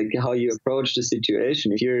like how you approach the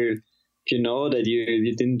situation. If you know that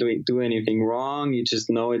you didn't do anything wrong, you just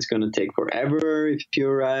know it's going to take forever. If you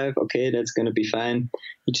arrive, okay, that's going to be fine.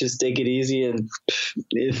 You just take it easy, and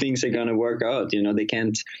things are going to work out.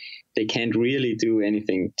 They can't really do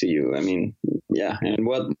anything to you. I mean, yeah. And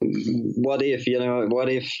what if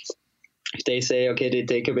they say, okay, they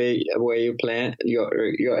take away your airplane,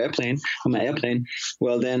 or my airplane,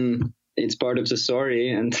 well, then it's part of the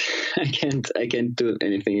story, and I can't do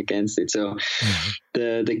anything against it. So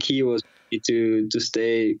the key was to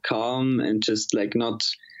stay calm and just like not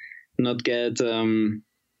get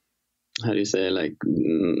how do you say, like,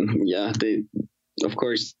 they, of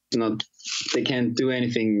course, they can't do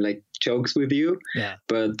anything like jokes with you,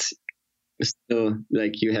 but still,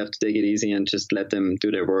 like, you have to take it easy and just let them do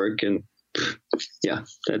their work, and yeah,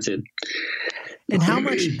 that's it. And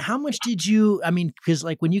how much did you, I mean, because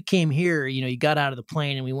like when you came here, you got out of the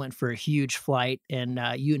plane and we went for a huge flight, and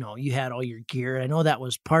you had all your gear. I know that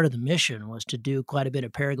was part of the mission, was to do quite a bit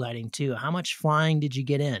of paragliding too. How much flying did you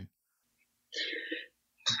get in?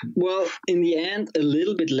 Well, in the end, a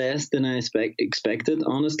little bit less than I expected,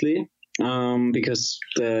 honestly, because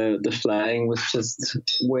the flying was just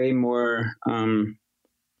way more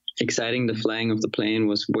exciting. The flying of the plane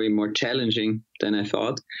was way more challenging than I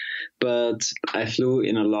thought, but I flew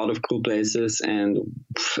in a lot of cool places, and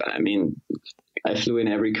I mean, I flew in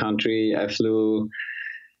every country. I flew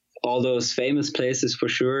all those famous places for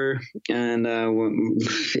sure, and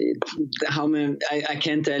how many, I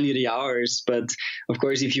can't tell you the hours, but of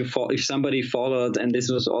course, if somebody followed, and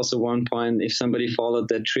this was also one point, if somebody followed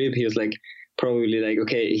that trip, he was like, probably like,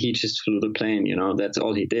 okay, he just flew the plane, that's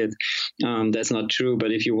all he did. That's not true.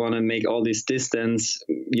 But if you want to make all this distance,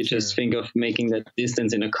 you just think of making that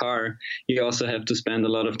distance in a car. You also have to spend a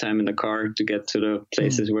lot of time in the car to get to the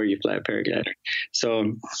places where you fly a paraglider.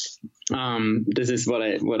 So this is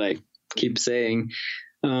what I keep saying.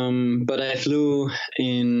 But I flew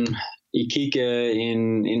in Iquique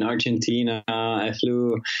in Argentina. I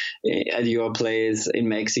flew at your place in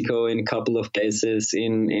Mexico, in a couple of places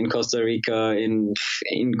in Costa Rica, in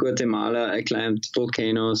Guatemala. I climbed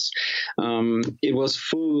volcanoes. It was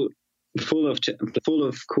full of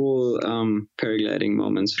cool paragliding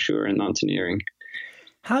moments for sure, and mountaineering.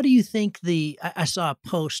 How do you think I saw a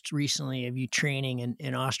post recently of you training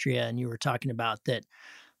in Austria, and you were talking about that,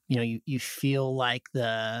 you feel like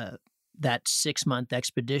that 6-month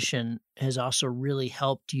expedition has also really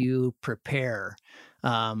helped you prepare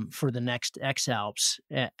for the next X Alps.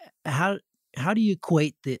 How do you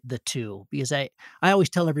equate the two? Because I always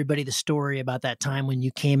tell everybody the story about that time when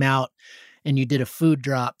you came out and you did a food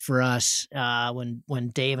drop for us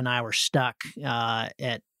when Dave and I were stuck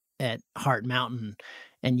at Heart Mountain.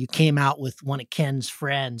 And you came out with one of Ken's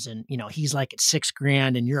friends, and he's like at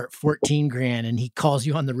 $6,000 and you're at $14,000, and he calls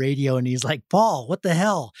you on the radio and he's like, "Paul, what the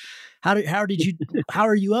hell? How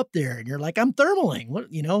are you up there?" And you're like, "I'm thermaling. What,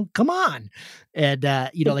 come on." And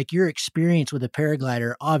like your experience with a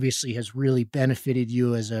paraglider obviously has really benefited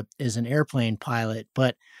you as an airplane pilot,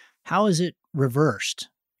 but how is it reversed?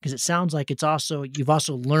 Because it sounds like you've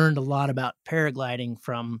also learned a lot about paragliding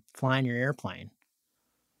from flying your airplane.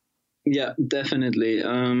 Yeah, definitely.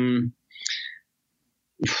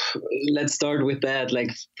 Let's start with that. Like,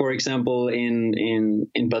 for example, in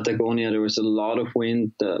Patagonia, there was a lot of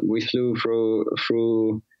wind. We flew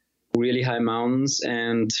through really high mountains,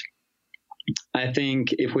 and I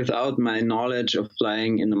think if without my knowledge of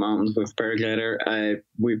flying in the mountains with paraglider,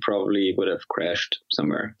 we probably would have crashed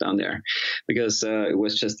somewhere down there, because it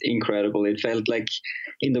was just incredible. It felt like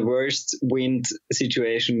in the worst wind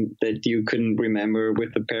situation that you couldn't remember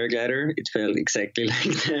with the paraglider. It felt exactly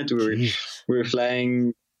like that. We were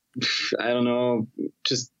flying, I don't know,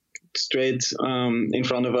 just straight in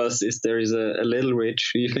front of us there is a little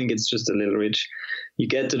ridge. You think it's just a little ridge. You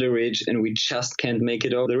get to the ridge and we just can't make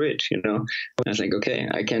it over the ridge, I was like, okay,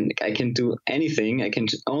 I can do anything. I can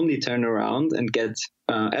just only turn around and get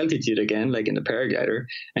altitude again, like in the paraglider,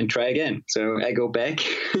 and try again. So I go back.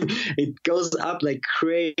 It goes up like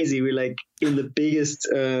crazy. We're like in the biggest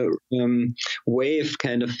wave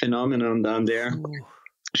kind of phenomenon down there.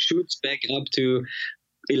 Shoots back up to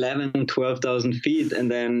 12,000 feet, and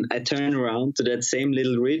then I turn around to that same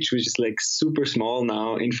little ridge, which is like super small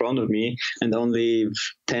now in front of me and only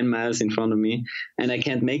 10 miles in front of me, and I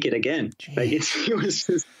can't make it again. Jeez. Like it was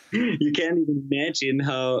just, you can't even imagine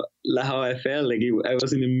how I felt. Like I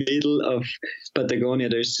was in the middle of Patagonia.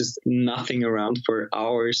 There's just nothing around for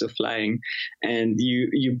hours of flying, and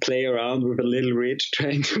you play around with a little ridge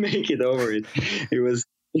trying to make it over it. It was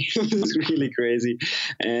really crazy.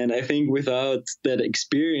 And I think without that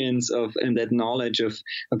experience and that knowledge of,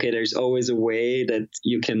 okay, there's always a way that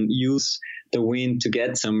you can use the wind to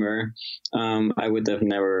get somewhere, I would have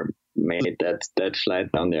never made that flight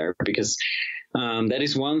down there, because that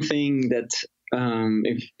is one thing that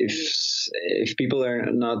if people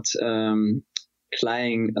are not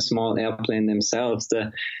flying a small airplane themselves,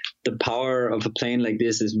 the power of a plane like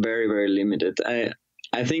this is very, very limited.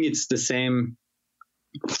 I think it's the same.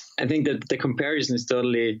 I think that the comparison is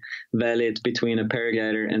totally valid between a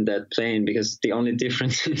paraglider and that plane, because the only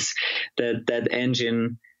difference is that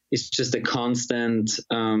engine is just a constant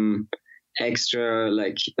extra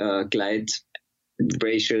glide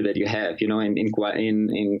ratio that you have.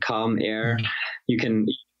 In calm air you can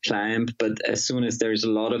climb, but as soon as there's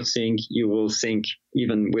a lot of sink, you will sink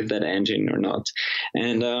even with that engine or not.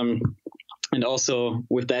 And also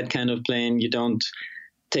with that kind of plane, you don't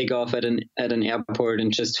take off at an airport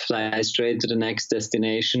and just fly straight to the next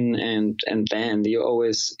destination and land. You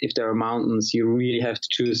always, if there are mountains, you really have to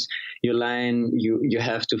choose your line. You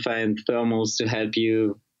have to find thermals to help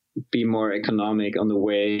you be more economic on the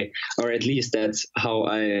way, or at least that's how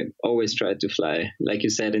I always try to fly, like you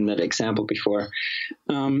said in that example before.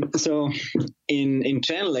 So in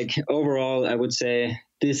general, like overall, I would say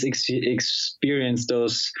this experience,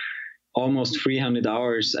 those almost 300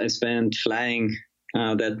 hours I spent flying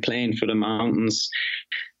that plane for the mountains,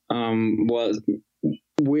 will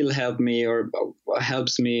help me or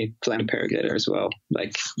helps me climb paraglider as well,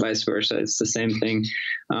 like vice versa. It's the same thing.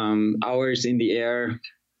 Hours in the air,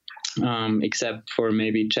 except for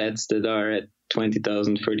maybe jets that are at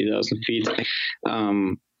 20,000, 30,000 feet,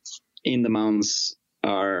 in the mountains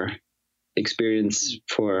are experience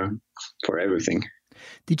for everything.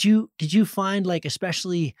 Did you find, like,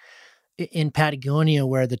 especially in Patagonia,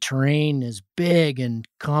 where the terrain is big and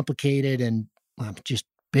complicated and just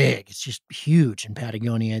big, it's just huge in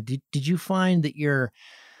Patagonia. Did you find that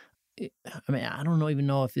I mean, I don't even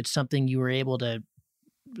know if it's something you were able to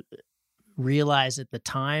realize at the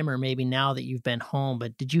time, or maybe now that you've been home,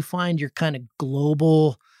 but did you find your kind of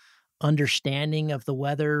global understanding of the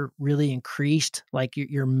weather really increased? Like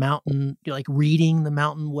your mountain, like reading the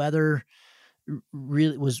mountain weather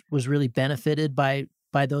really was really benefited by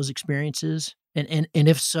those experiences? And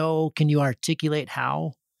if so, can you articulate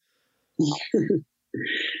how?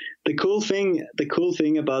 The cool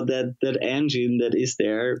thing about that engine that is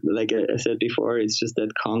there, like I said before, it's just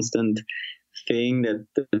that constant thing that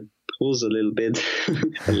pulls a little bit,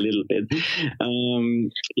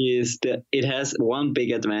 is that it has one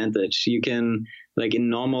big advantage. You can, like in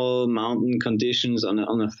normal mountain conditions on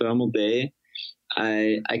a thermal day,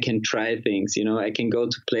 I can try things, I can go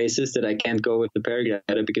to places that I can't go with the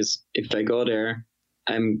paraglider, because if I go there,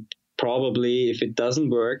 I'm probably, if it doesn't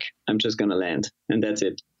work, I'm just going to land and that's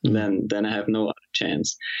it. Mm-hmm. Then I have no other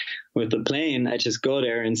chance. With the plane, I just go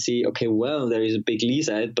there and see, okay, well, there is a big lee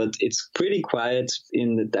side, but it's pretty quiet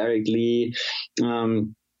in the direct lee.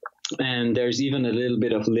 And there's even a little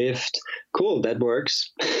bit of lift. Cool, that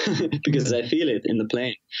works because I feel it in the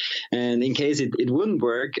plane. And in case it wouldn't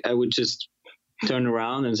work, I would just turn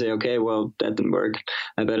around and say, okay, well, that didn't work.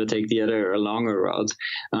 I better take the other, a longer route.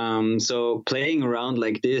 So playing around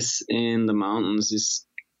like this in the mountains is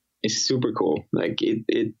super cool. Like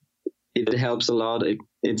it helps a lot.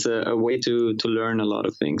 It's a way to learn a lot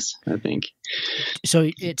of things, I think. So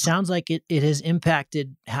it sounds like it has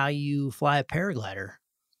impacted how you fly a paraglider.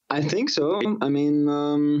 I think so. I mean,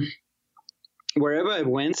 wherever I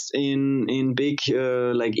went in big,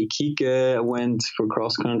 like Iquique, I went for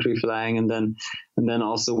cross country flying, and then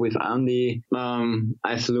also with Andy,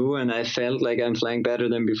 I flew and I felt like I'm flying better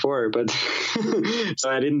than before. But so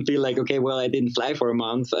I didn't feel like, okay, well, I didn't fly for a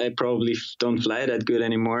month, I probably don't fly that good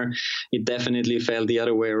anymore. It definitely felt the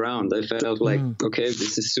other way around. I felt like, okay,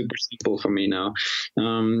 this is super simple for me now.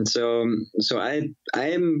 So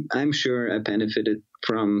I'm sure I benefited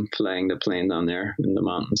from flying the plane down there in the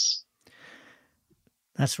mountains.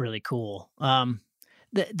 That's really cool.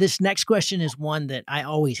 This next question is one that I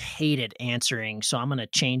always hated answering, so I'm going to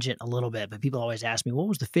change it a little bit. But people always ask me, what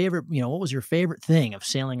was your favorite thing of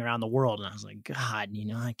sailing around the world? And I was like, God,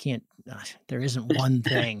 I can't, there isn't one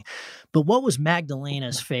thing. But what was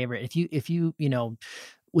Magdalena's favorite? If you,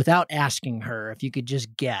 without asking her, if you could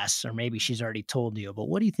just guess, or maybe she's already told you, but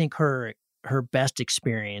what do you think her best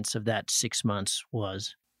experience of that 6 months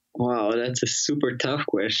was? Wow, that's a super tough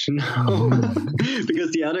question.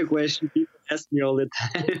 Because the other question people ask me all the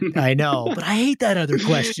time. I know, but I hate that other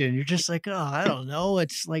question. You're just like, oh, I don't know.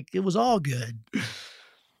 It's like, it was all good.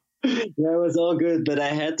 Yeah, it was all good, but I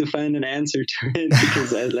had to find an answer to it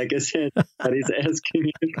because, like I said, nobody's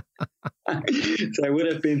asking it. So I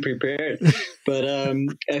would have been prepared. But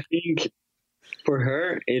I think for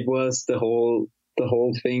her, it was the whole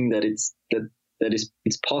thing that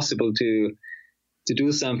it's possible to do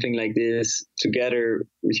something like this together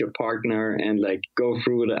with your partner and like go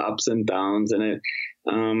through the ups and downs. And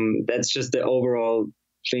that's just the overall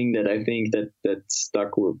thing that I think that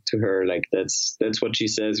stuck to her. Like that's what she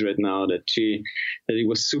says right now, that it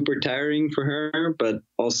was super tiring for her, but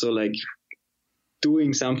also like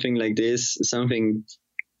doing something like this, something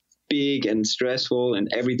big and stressful and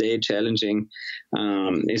everyday challenging,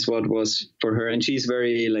 is what was for her. And she's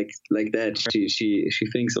very like that. She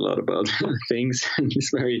thinks a lot about things and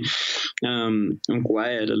is very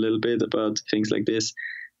quiet a little bit about things like this.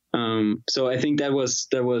 So I think that was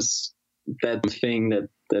that thing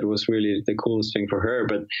that was really the coolest thing for her.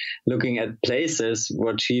 But looking at places,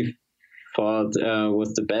 what she thought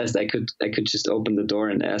was the best, I could just open the door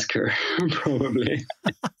and ask her probably.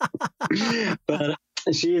 But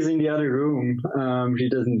she is in the other room. She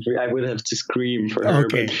doesn't. I would have to scream for her.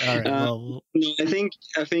 Okay, but, all right. Well, I think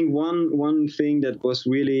one thing that was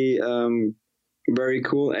really very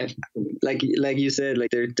cool, like you said, like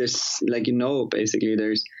there's like basically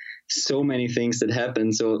there's so many things that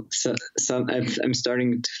happen. So I'm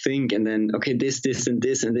starting to think, and then okay, this and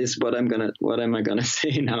this and this. What am I gonna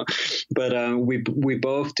say now? But we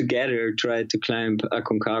both together tried to climb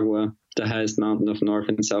Aconcagua, the highest mountain of North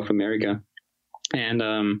and South America. And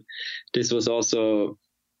this was also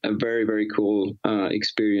a very, very cool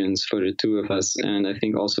experience for the two of us, and I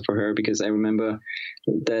think also for her, because I remember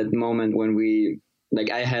that moment when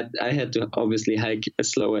I had to obviously hike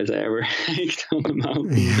as slow as I ever hiked on the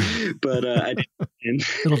mountain, but I didn't.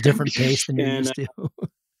 A little different pace than you're used to.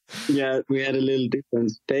 Yeah, we had a little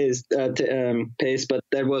different pace, but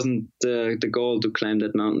that wasn't the goal to climb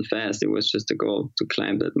that mountain fast. It was just the goal to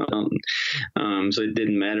climb that mountain. So it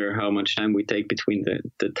didn't matter how much time we take between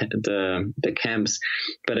the camps.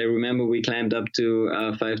 But I remember we climbed up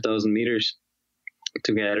to 5,000 meters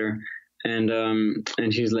together. And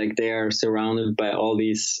she's like, they are surrounded by all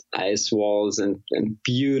these ice walls and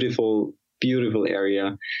beautiful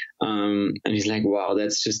area. And he's like, wow,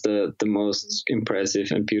 that's just the most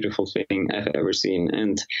impressive and beautiful thing I've ever seen.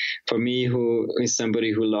 And for me, who is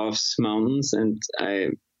somebody who loves mountains, and I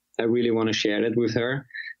really want to share that with her.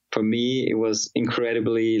 For me, it was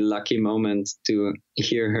incredibly lucky moment to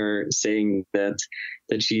hear her saying that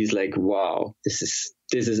she's like, wow, this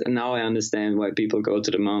is now I understand why people go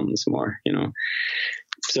to the mountains more,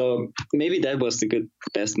 So maybe that was the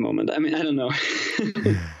best moment. I mean, I don't know.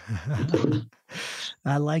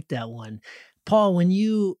 I like that one. Paul, when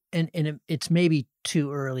you, and it's maybe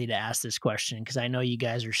too early to ask this question because I know you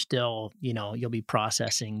guys are still, you'll be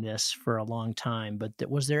processing this for a long time, but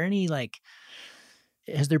was there any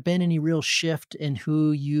has there been any real shift in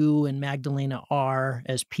who you and Magdalena are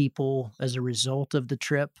as people as a result of the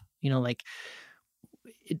trip?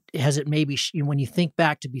 Has it maybe, when you think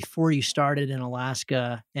back to before you started in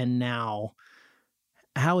Alaska and now,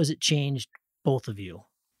 how has it changed both of you?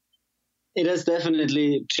 It has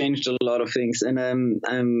definitely changed a lot of things. And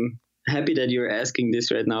I'm happy that you're asking this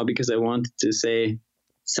right now because I wanted to say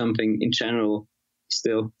something in general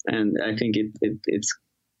still. And I think it's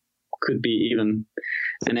could be even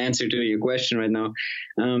an answer to your question right now.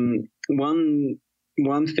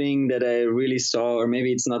 One thing that I really saw, or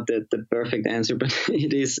maybe it's not the perfect answer, but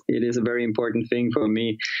it is a very important thing for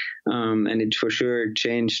me, and it for sure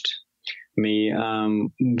changed me.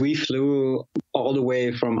 We flew all the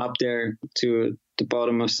way from up there to the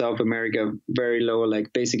bottom of South America, very low,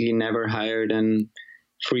 like basically never higher than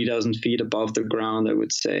 3,000 feet above the ground, I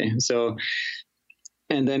would say. So,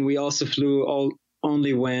 and then we also flew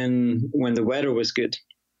only when the weather was good.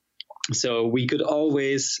 So we could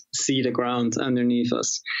always see the ground underneath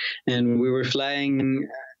us. And we were flying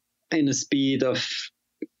in a speed of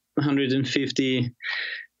 150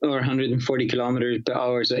 or 140 kilometers per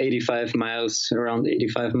hour, so 85 miles, around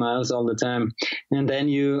 85 miles all the time. And then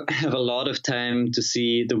you have a lot of time to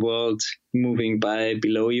see the world moving by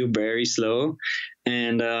below you, very slow.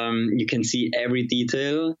 And you can see every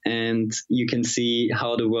detail, and you can see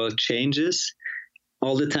how the world changes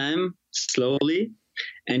all the time, slowly.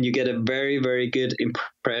 And you get a very, very good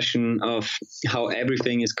impression of how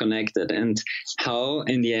everything is connected and how,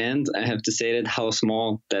 in the end, I have to say that how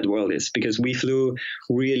small that world is, because we flew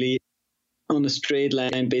really on a straight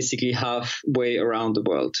line, basically halfway around the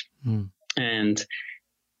world. And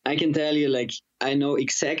I can tell you, like, I know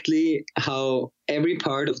exactly how every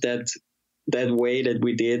part of that way that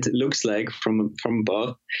we did looks like from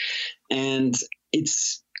above. And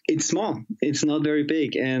it's small. It's not very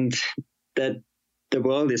big. And that the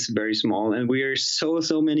world is very small, and we are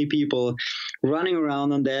so many people running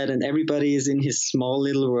around on that, and everybody is in his small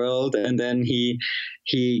little world. And then he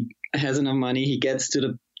has enough money, he gets to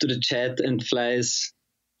the jet and flies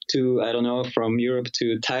to, I don't know, from Europe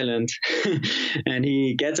to Thailand, and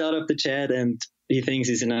he gets out of the jet and he thinks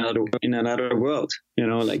he's in another world,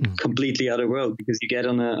 like completely other world, because you get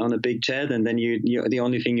on a big jet, and then you the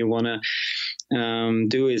only thing you want to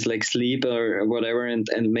do is like sleep or whatever, and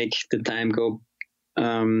make the time go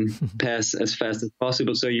pass as fast as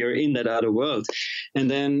possible. So you're in that other world, and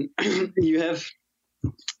then you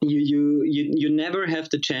never have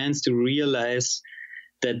the chance to realize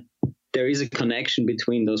that there is a connection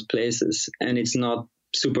between those places, and it's not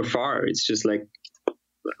super far. It's just like,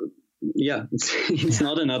 it's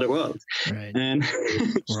not another world, right? And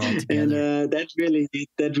that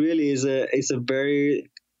really is a very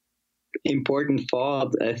important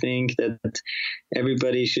thought. I think that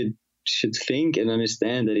everybody should think and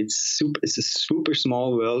understand that it's a super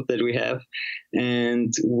small world that we have,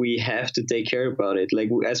 and we have to take care about it. Like,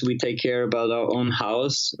 as we take care about our own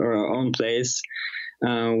house or our own place,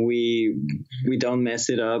 we don't mess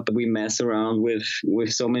it up. We mess around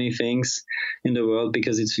with so many things in the world,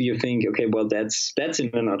 because you think, okay, well, that's in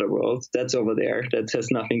another world, that's over there, that has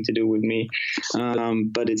nothing to do with me.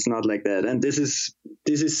 But it's not like that. And this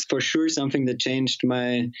is for sure something that changed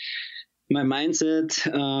my mindset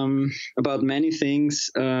about many things,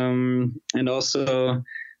 and also,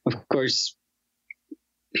 of course,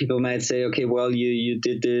 people might say, okay, well, you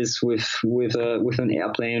did this with an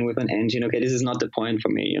airplane, with an engine. Okay, this is not the point for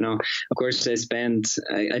me. Of course, I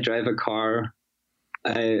drive a car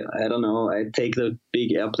I don't know. I take the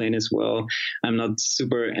big airplane as well. I'm not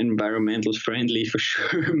super environmental friendly for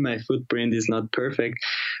sure. My footprint is not perfect,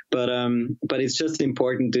 but it's just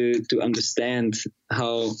important to understand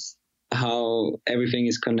how everything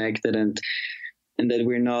is connected, and that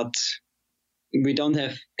we don't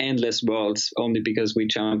have endless worlds only because we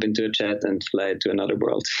jump into a jet and fly to another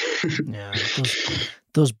world. Yeah,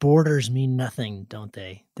 those borders mean nothing, don't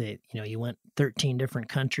they? You went 13 different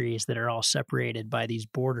countries that are all separated by these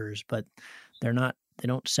borders, but they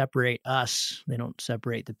don't separate us. They don't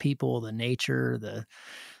separate the people, the nature, the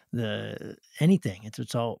anything.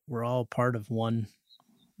 It's all, we're all part of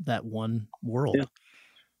that one world.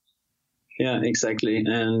 Yeah, exactly.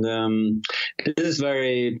 And this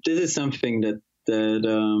is something that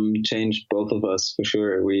changed both of us for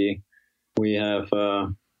sure. We have,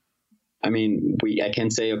 I can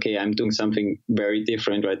say, okay, I'm doing something very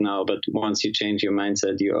different right now, but once you change your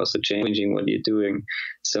mindset, you're also changing what you're doing.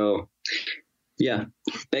 So yeah,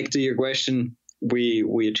 back to your question,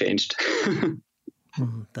 we changed.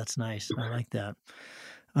 That's nice. I like that.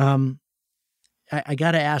 I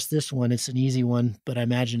got to ask this one. It's an easy one, but I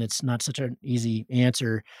imagine it's not such an easy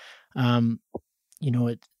answer.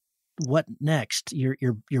 What next?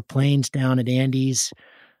 Your plane's down at Andes.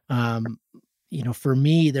 For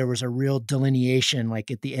me, there was a real delineation.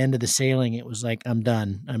 Like at the end of the sailing, it was like, I'm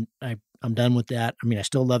done. I'm done with that. I mean, I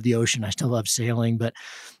still love the ocean. I still love sailing, but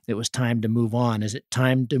it was time to move on. Is it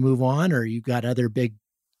time to move on, or you got other big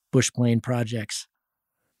bush plane projects?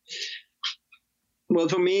 Well,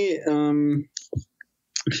 for me,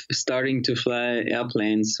 starting to fly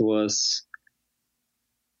airplanes was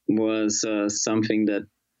something that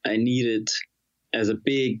I needed as a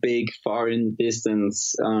big foreign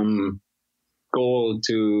distance goal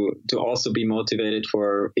to also be motivated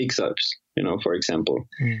for XURPS, for example.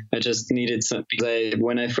 I just needed some, because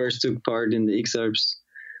when I first took part in the XURPS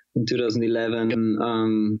in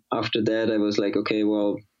 2011, after that I was like, okay,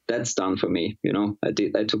 well, that's done for me. I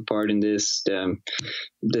took part in this.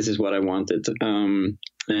 This is what I wanted.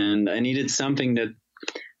 And I needed something that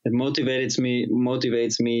motivates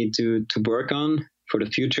me to work on for the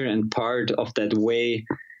future, and part of that way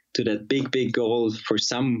to that big goal for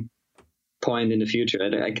some point in the future.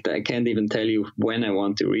 I can't even tell you when I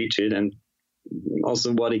want to reach it, and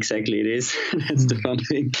also what exactly it is. That's the fun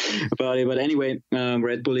thing about it. But anyway,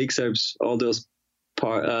 Red Bull XURPS, all those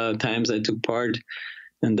times I took part,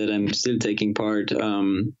 and that I'm still taking part,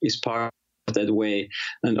 is part of that way.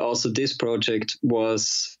 And also this project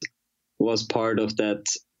was part of that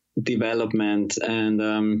development. And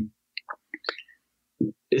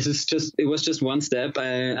it was just one step.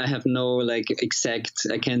 I have no I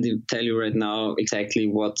can't even tell you right now exactly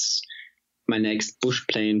what's my next bush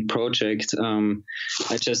plane project.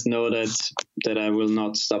 I just know that I will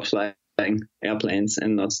not stop flying airplanes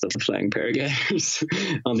and not stop flying paragliders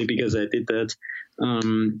only because I did that.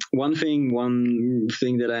 One thing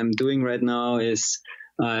that I'm doing right now is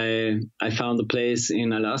I found a place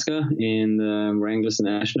in Alaska in the Wranglers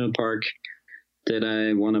National Park that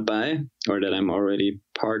I want to buy, or that I'm already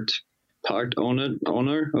part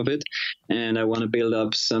owner of it, and I want to build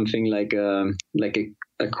up something like a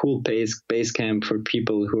cool base camp for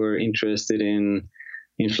people who are interested in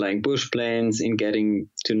flying bush planes, in getting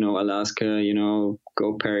to know Alaska,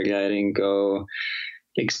 go paragliding, go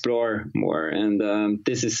explore more. And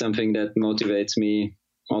this is something that motivates me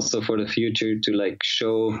also for the future, to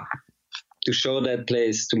show that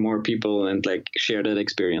place to more people and share that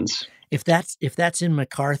experience. If that's in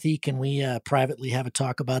McCarthy, can we privately have a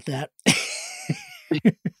talk about that?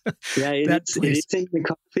 Yeah, it's in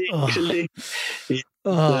McCarthy, actually.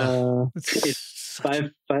 It's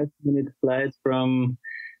 5 minute flight from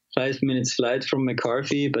 5 minutes flight from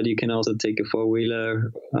McCarthy, but you can also take a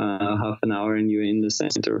 4-wheeler, half an hour, and you're in the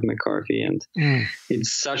center of McCarthy. And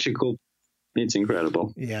it's such a cool, it's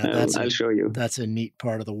incredible. Yeah, I'll show you. That's a neat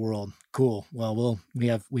part of the world. Cool. Well, we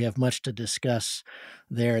have much to discuss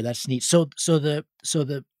there. That's neat. So the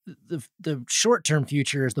short-term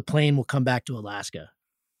future is the plane will come back to Alaska.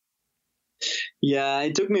 Yeah,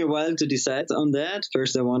 it took me a while to decide on that.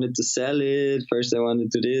 First, I wanted to sell it. First, I wanted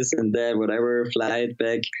to this and that, whatever, fly it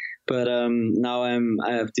back. But now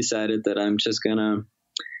I have decided that I'm just gonna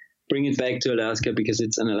bring it back to Alaska because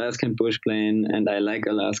it's an Alaskan bush plane, and I like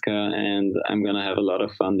Alaska, and I'm gonna have a lot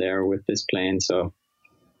of fun there with this plane. So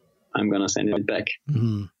I'm gonna send it back.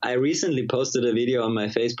 Mm-hmm. I recently posted a video on my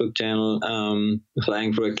Facebook channel,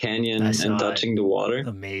 flying through a canyon and touching the water.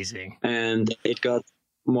 Amazing. And it got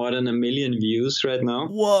more than 1 million views right now.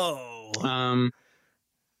 Whoa.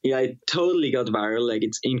 Yeah, it totally got viral.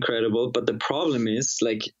 It's incredible. But the problem is,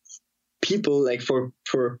 people, like for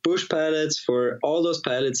bush pilots, for all those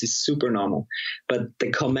pilots, is super normal. But the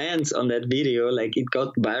comments on that video, like, it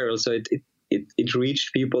got viral, so it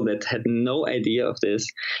reached people that had no idea of this.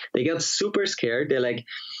 They got super scared. They're like,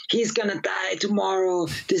 he's gonna die tomorrow.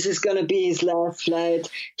 This is gonna be his last flight.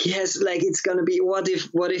 He has, like, it's gonna be, what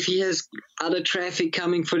if he has other traffic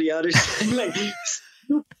coming for the other side? Like,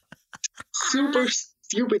 super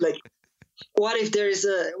stupid. Like, what if there's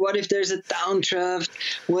a downdraft?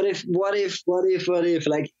 What if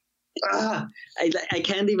like, I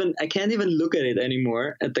can't even look at it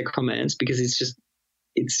anymore, at the comments, because it's just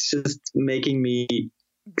making me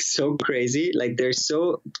so crazy. Like,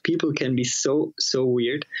 people can be so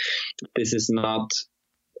weird. This is not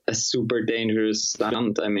a super dangerous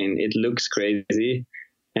stunt. I mean, it looks crazy,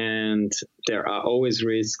 and there are always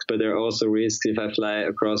risks, but there are also risks if I fly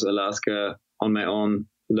across Alaska on my own,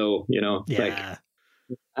 low, Yeah. Like,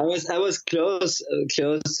 I was close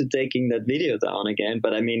to taking that video down again,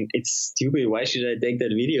 but I mean, it's stupid. Why should I take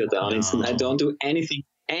that video down? No. I don't do anything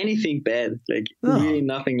bad, like, really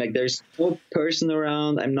nothing. Like, there's no person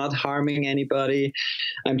around. I'm not harming anybody.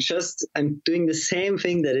 I'm doing the same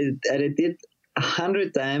thing that I did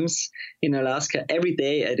 100 times in Alaska. Every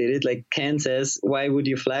day I did it. Like Ken says, why would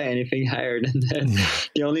you fly anything higher than that?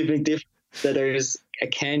 The only big difference is that there's a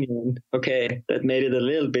canyon. Okay, that made it a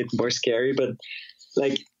little bit more scary, but,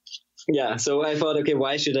 like, yeah. So I thought, okay,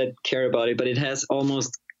 why should I care about it? But it has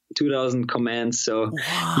almost 2,000 comments, so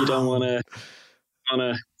you don't want to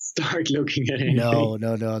start looking at anything. No.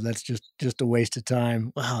 That's just a waste of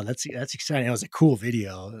time. Wow, that's exciting. That was a cool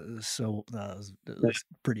video. So it was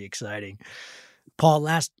pretty exciting. Paul,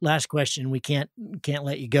 last question. We can't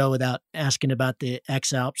let you go without asking about the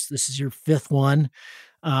X Alps. This is your 5th one.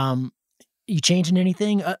 You changing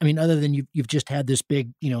anything? I mean, other than you've just had this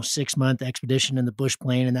big, 6-month expedition in the bush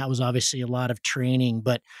plane, and that was obviously a lot of training,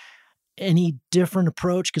 but any different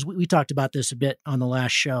approach? Because we talked about this a bit on the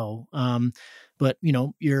last show. But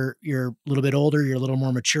you're a little bit older, you're a little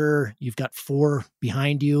more mature. You've got 4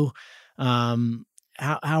 behind you.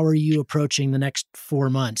 How are you approaching the next 4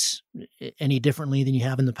 months? Any differently than you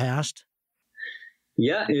have in the past?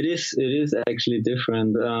 Yeah, it is actually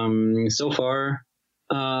different. So far,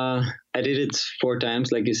 I did it 4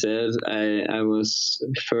 times, like you said. I was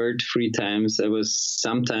third 3 times. I was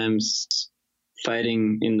sometimes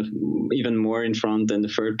fighting even more in front than the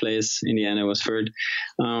third place. In the end, I was third.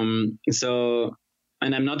 So,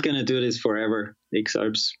 and I'm not going to do this forever, X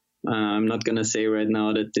Alps. I'm not going to say right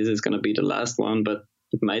now that this is going to be the last one, but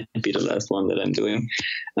it might be the last one that I'm doing.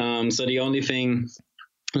 So the only thing,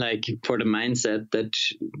 like, for the mindset that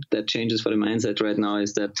changes for the mindset right now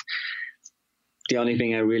is that the only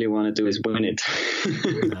thing I really want to do is win it.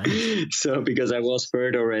 Nice. So, because I was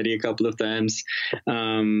third already a couple of times,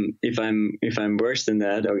 if I'm worse than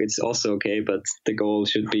that, it's also okay. But the goal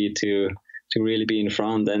should be to really be in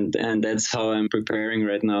front, and that's how I'm preparing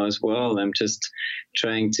right now as well. I'm just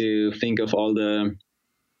trying to think of all the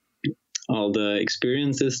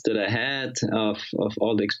experiences that I had, of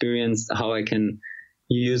all the experience, how I can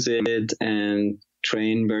use it and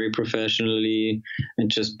train very professionally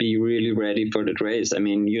and just be really ready for the race. I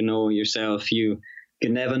mean, yourself, you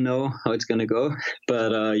never know how it's going to go,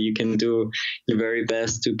 but you can do your very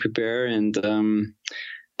best to prepare, and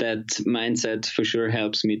that mindset for sure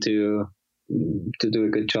helps me to do a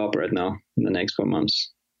good job right now in the next 4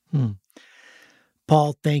 months.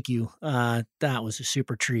 Paul, thank you. That was a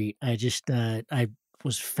super treat. I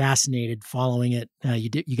was fascinated following it.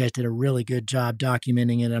 You guys did a really good job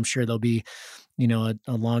documenting it. I'm sure there'll be, a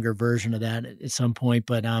longer version of that at some point,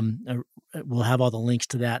 but we'll have all the links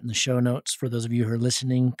to that in the show notes. For those of you who are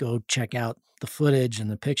listening, go check out the footage and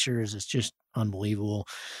the pictures. It's just unbelievable.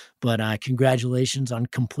 But congratulations on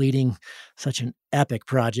completing such an epic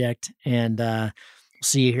project, and we'll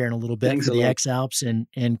see you here in a little bit. Thanks for the X Alps, and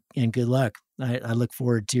good luck. I look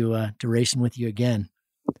forward to racing with you again.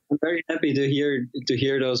 I'm very happy to hear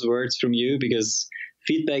those words from you, because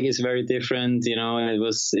feedback is very different. It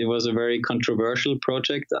was a very controversial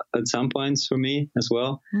project at some points for me as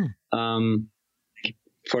well.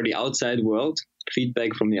 For the outside world,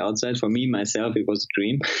 feedback from the outside, for me myself, it was a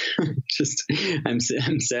dream. Just I'm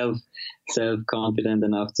self-confident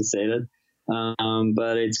enough to say that.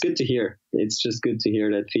 But it's good to hear. It's just good to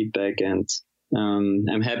hear that feedback, and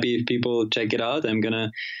I'm happy if people check it out. I'm gonna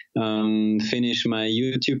finish my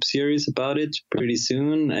YouTube series about it pretty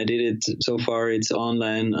soon. I did it so far. It's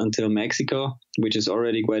online until Mexico, which is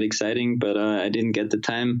already quite exciting, but I didn't get the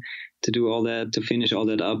time to do all that, to finish all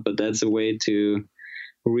that up. But that's a way to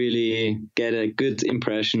really get a good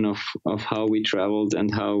impression of how we traveled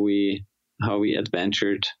and how we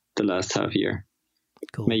adventured the last half year.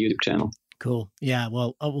 Cool. My YouTube channel. Cool. Yeah.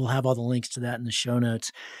 Well, we'll have all the links to that in the show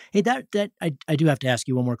notes. Hey, I do have to ask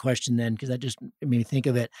you one more question then, because that just made me think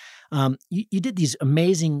of it. You did these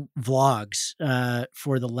amazing vlogs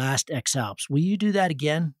for the last X Alps. Will you do that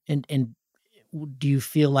again? And do you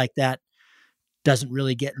feel like that doesn't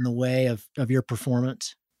really get in the way of your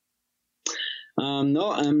performance?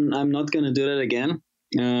 No, I'm not going to do that again.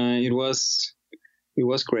 It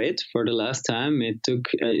was great for the last time. It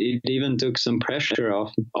even took some pressure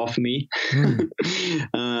off me.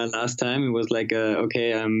 Last time it was like,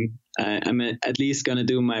 okay, I'm at least gonna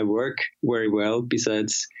do my work very well.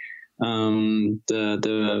 Besides the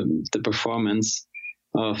performance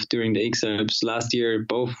of during the X Alps last year,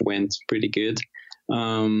 both went pretty good.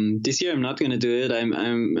 This year I'm not gonna do it.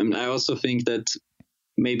 I also think that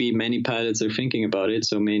maybe many pilots are thinking about it,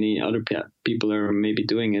 so many other people are maybe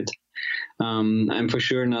doing it. I'm for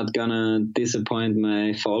sure not gonna disappoint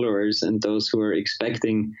my followers and those who are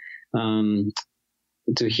expecting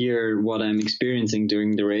to hear what I'm experiencing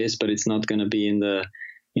during the race, but it's not gonna be in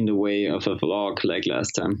the way of a vlog like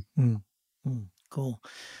last time. Cool.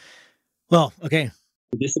 Well, okay.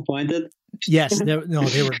 Disappointed? Yes, they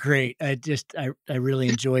were great. I really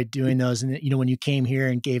enjoyed doing those. And when you came here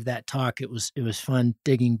and gave that talk, it was fun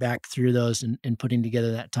digging back through those and putting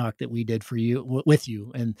together that talk that we did for you with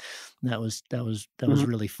you. And that was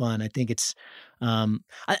really fun. I think it's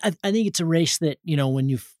I think it's a race that, when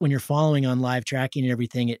you're following on live tracking and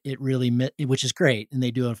everything, it really, which is great. And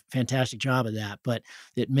they do a fantastic job of that, but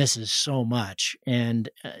it misses so much. And,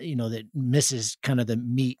 that misses kind of the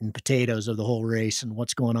meat and potatoes of the whole race and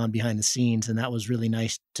what's going on behind the scenes. And that was really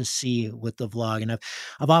nice to see with the vlog. And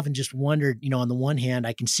I've often just wondered, on the one hand,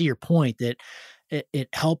 I can see your point that it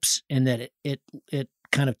helps and that it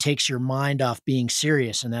kind of takes your mind off being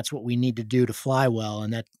serious. And that's what we need to do to fly well.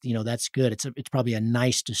 And that, that's good. It's probably a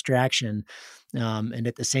nice distraction. And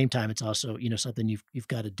at the same time, it's also, something you've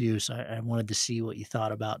got to do. So I wanted to see what you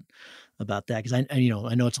thought about that. Cause I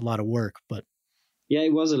know it's a lot of work, but. Yeah,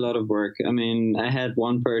 it was a lot of work. I mean, I had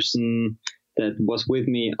one person that was with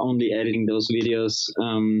me only editing those videos.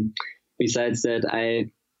 Besides that,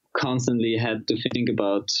 I constantly had to think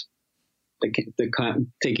about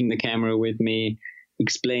taking the camera with me,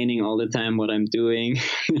 explaining all the time what I'm doing.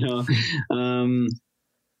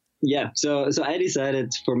 So I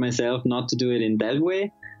decided for myself not to do it in that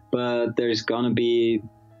way, but there's gonna be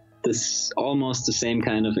this almost the same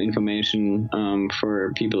kind of information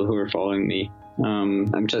for people who are following me.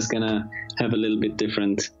 I'm just gonna have a little bit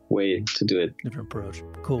different way to do it. Different approach.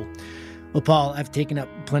 Cool. Well, Paul, I've taken up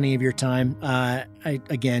plenty of your time. I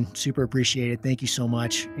again, super appreciate it. Thank you so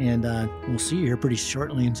much. And we'll see you here pretty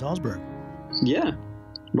shortly in Salzburg. Yeah.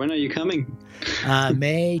 When are you coming?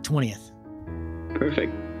 May 20th.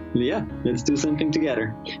 Perfect. Yeah, let's do something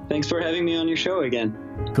together. Thanks for having me on your show again.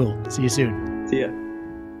 Cool. See you soon. See ya.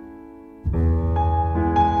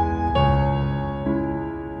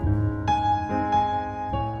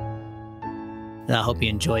 I hope you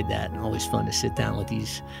enjoyed that. Always fun to sit down with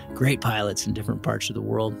these great pilots in different parts of the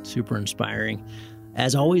world. Super inspiring.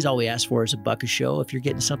 As always, all we ask for is $1 a show. If you're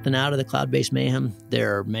getting something out of the Cloud-Based Mayhem,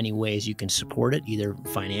 there are many ways you can support it, either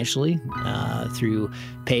financially, through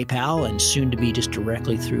PayPal, and soon to be just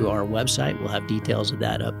directly through our website. We'll have details of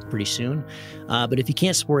that up pretty soon. But if you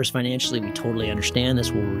can't support us financially, we totally understand. This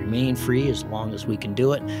will remain free as long as we can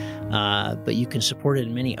do it. But you can support it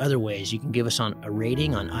in many other ways. You can give us a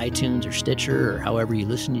rating on iTunes or Stitcher or however you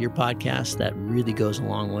listen to your podcast. That really goes a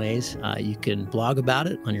long ways. You can blog about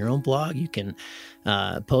it on your own blog. You can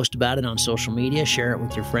post about it on social media, share it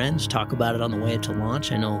with your friends, talk about it on the way to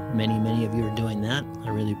launch. I know many of you are doing that. I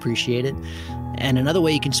really appreciate it. And another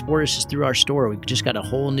way you can support us is through our store. We've just got a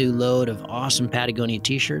whole new load of awesome Patagonia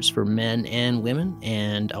t-shirts for men and women,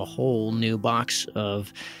 and a whole new box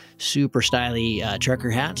of super styly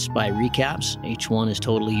trucker hats by Recaps. Each one is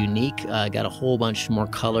totally unique. Got a whole bunch more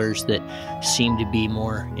colors that seem to be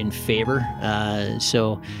more in favor.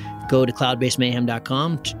 So go to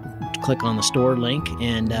cloudbasedmayhem.com, click on the store link,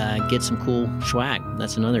 and get some cool swag.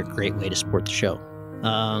 That's another great way to support the show.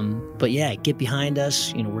 But yeah, get behind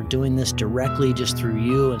us. We're doing this directly just through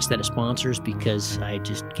you instead of sponsors, because I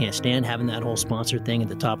just can't stand having that whole sponsor thing at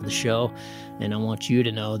the top of the show. And I want you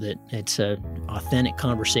to know that it's an authentic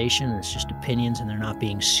conversation. It's just opinions, and they're not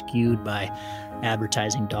being skewed by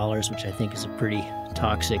advertising dollars, which I think is a pretty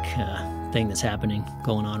toxic thing that's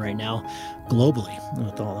going on right now globally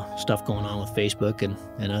with all the stuff going on with Facebook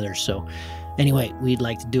and others. So anyway, we'd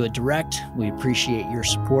like to do it direct. We appreciate your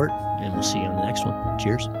support, and we'll see you on the next one.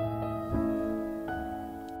 Cheers.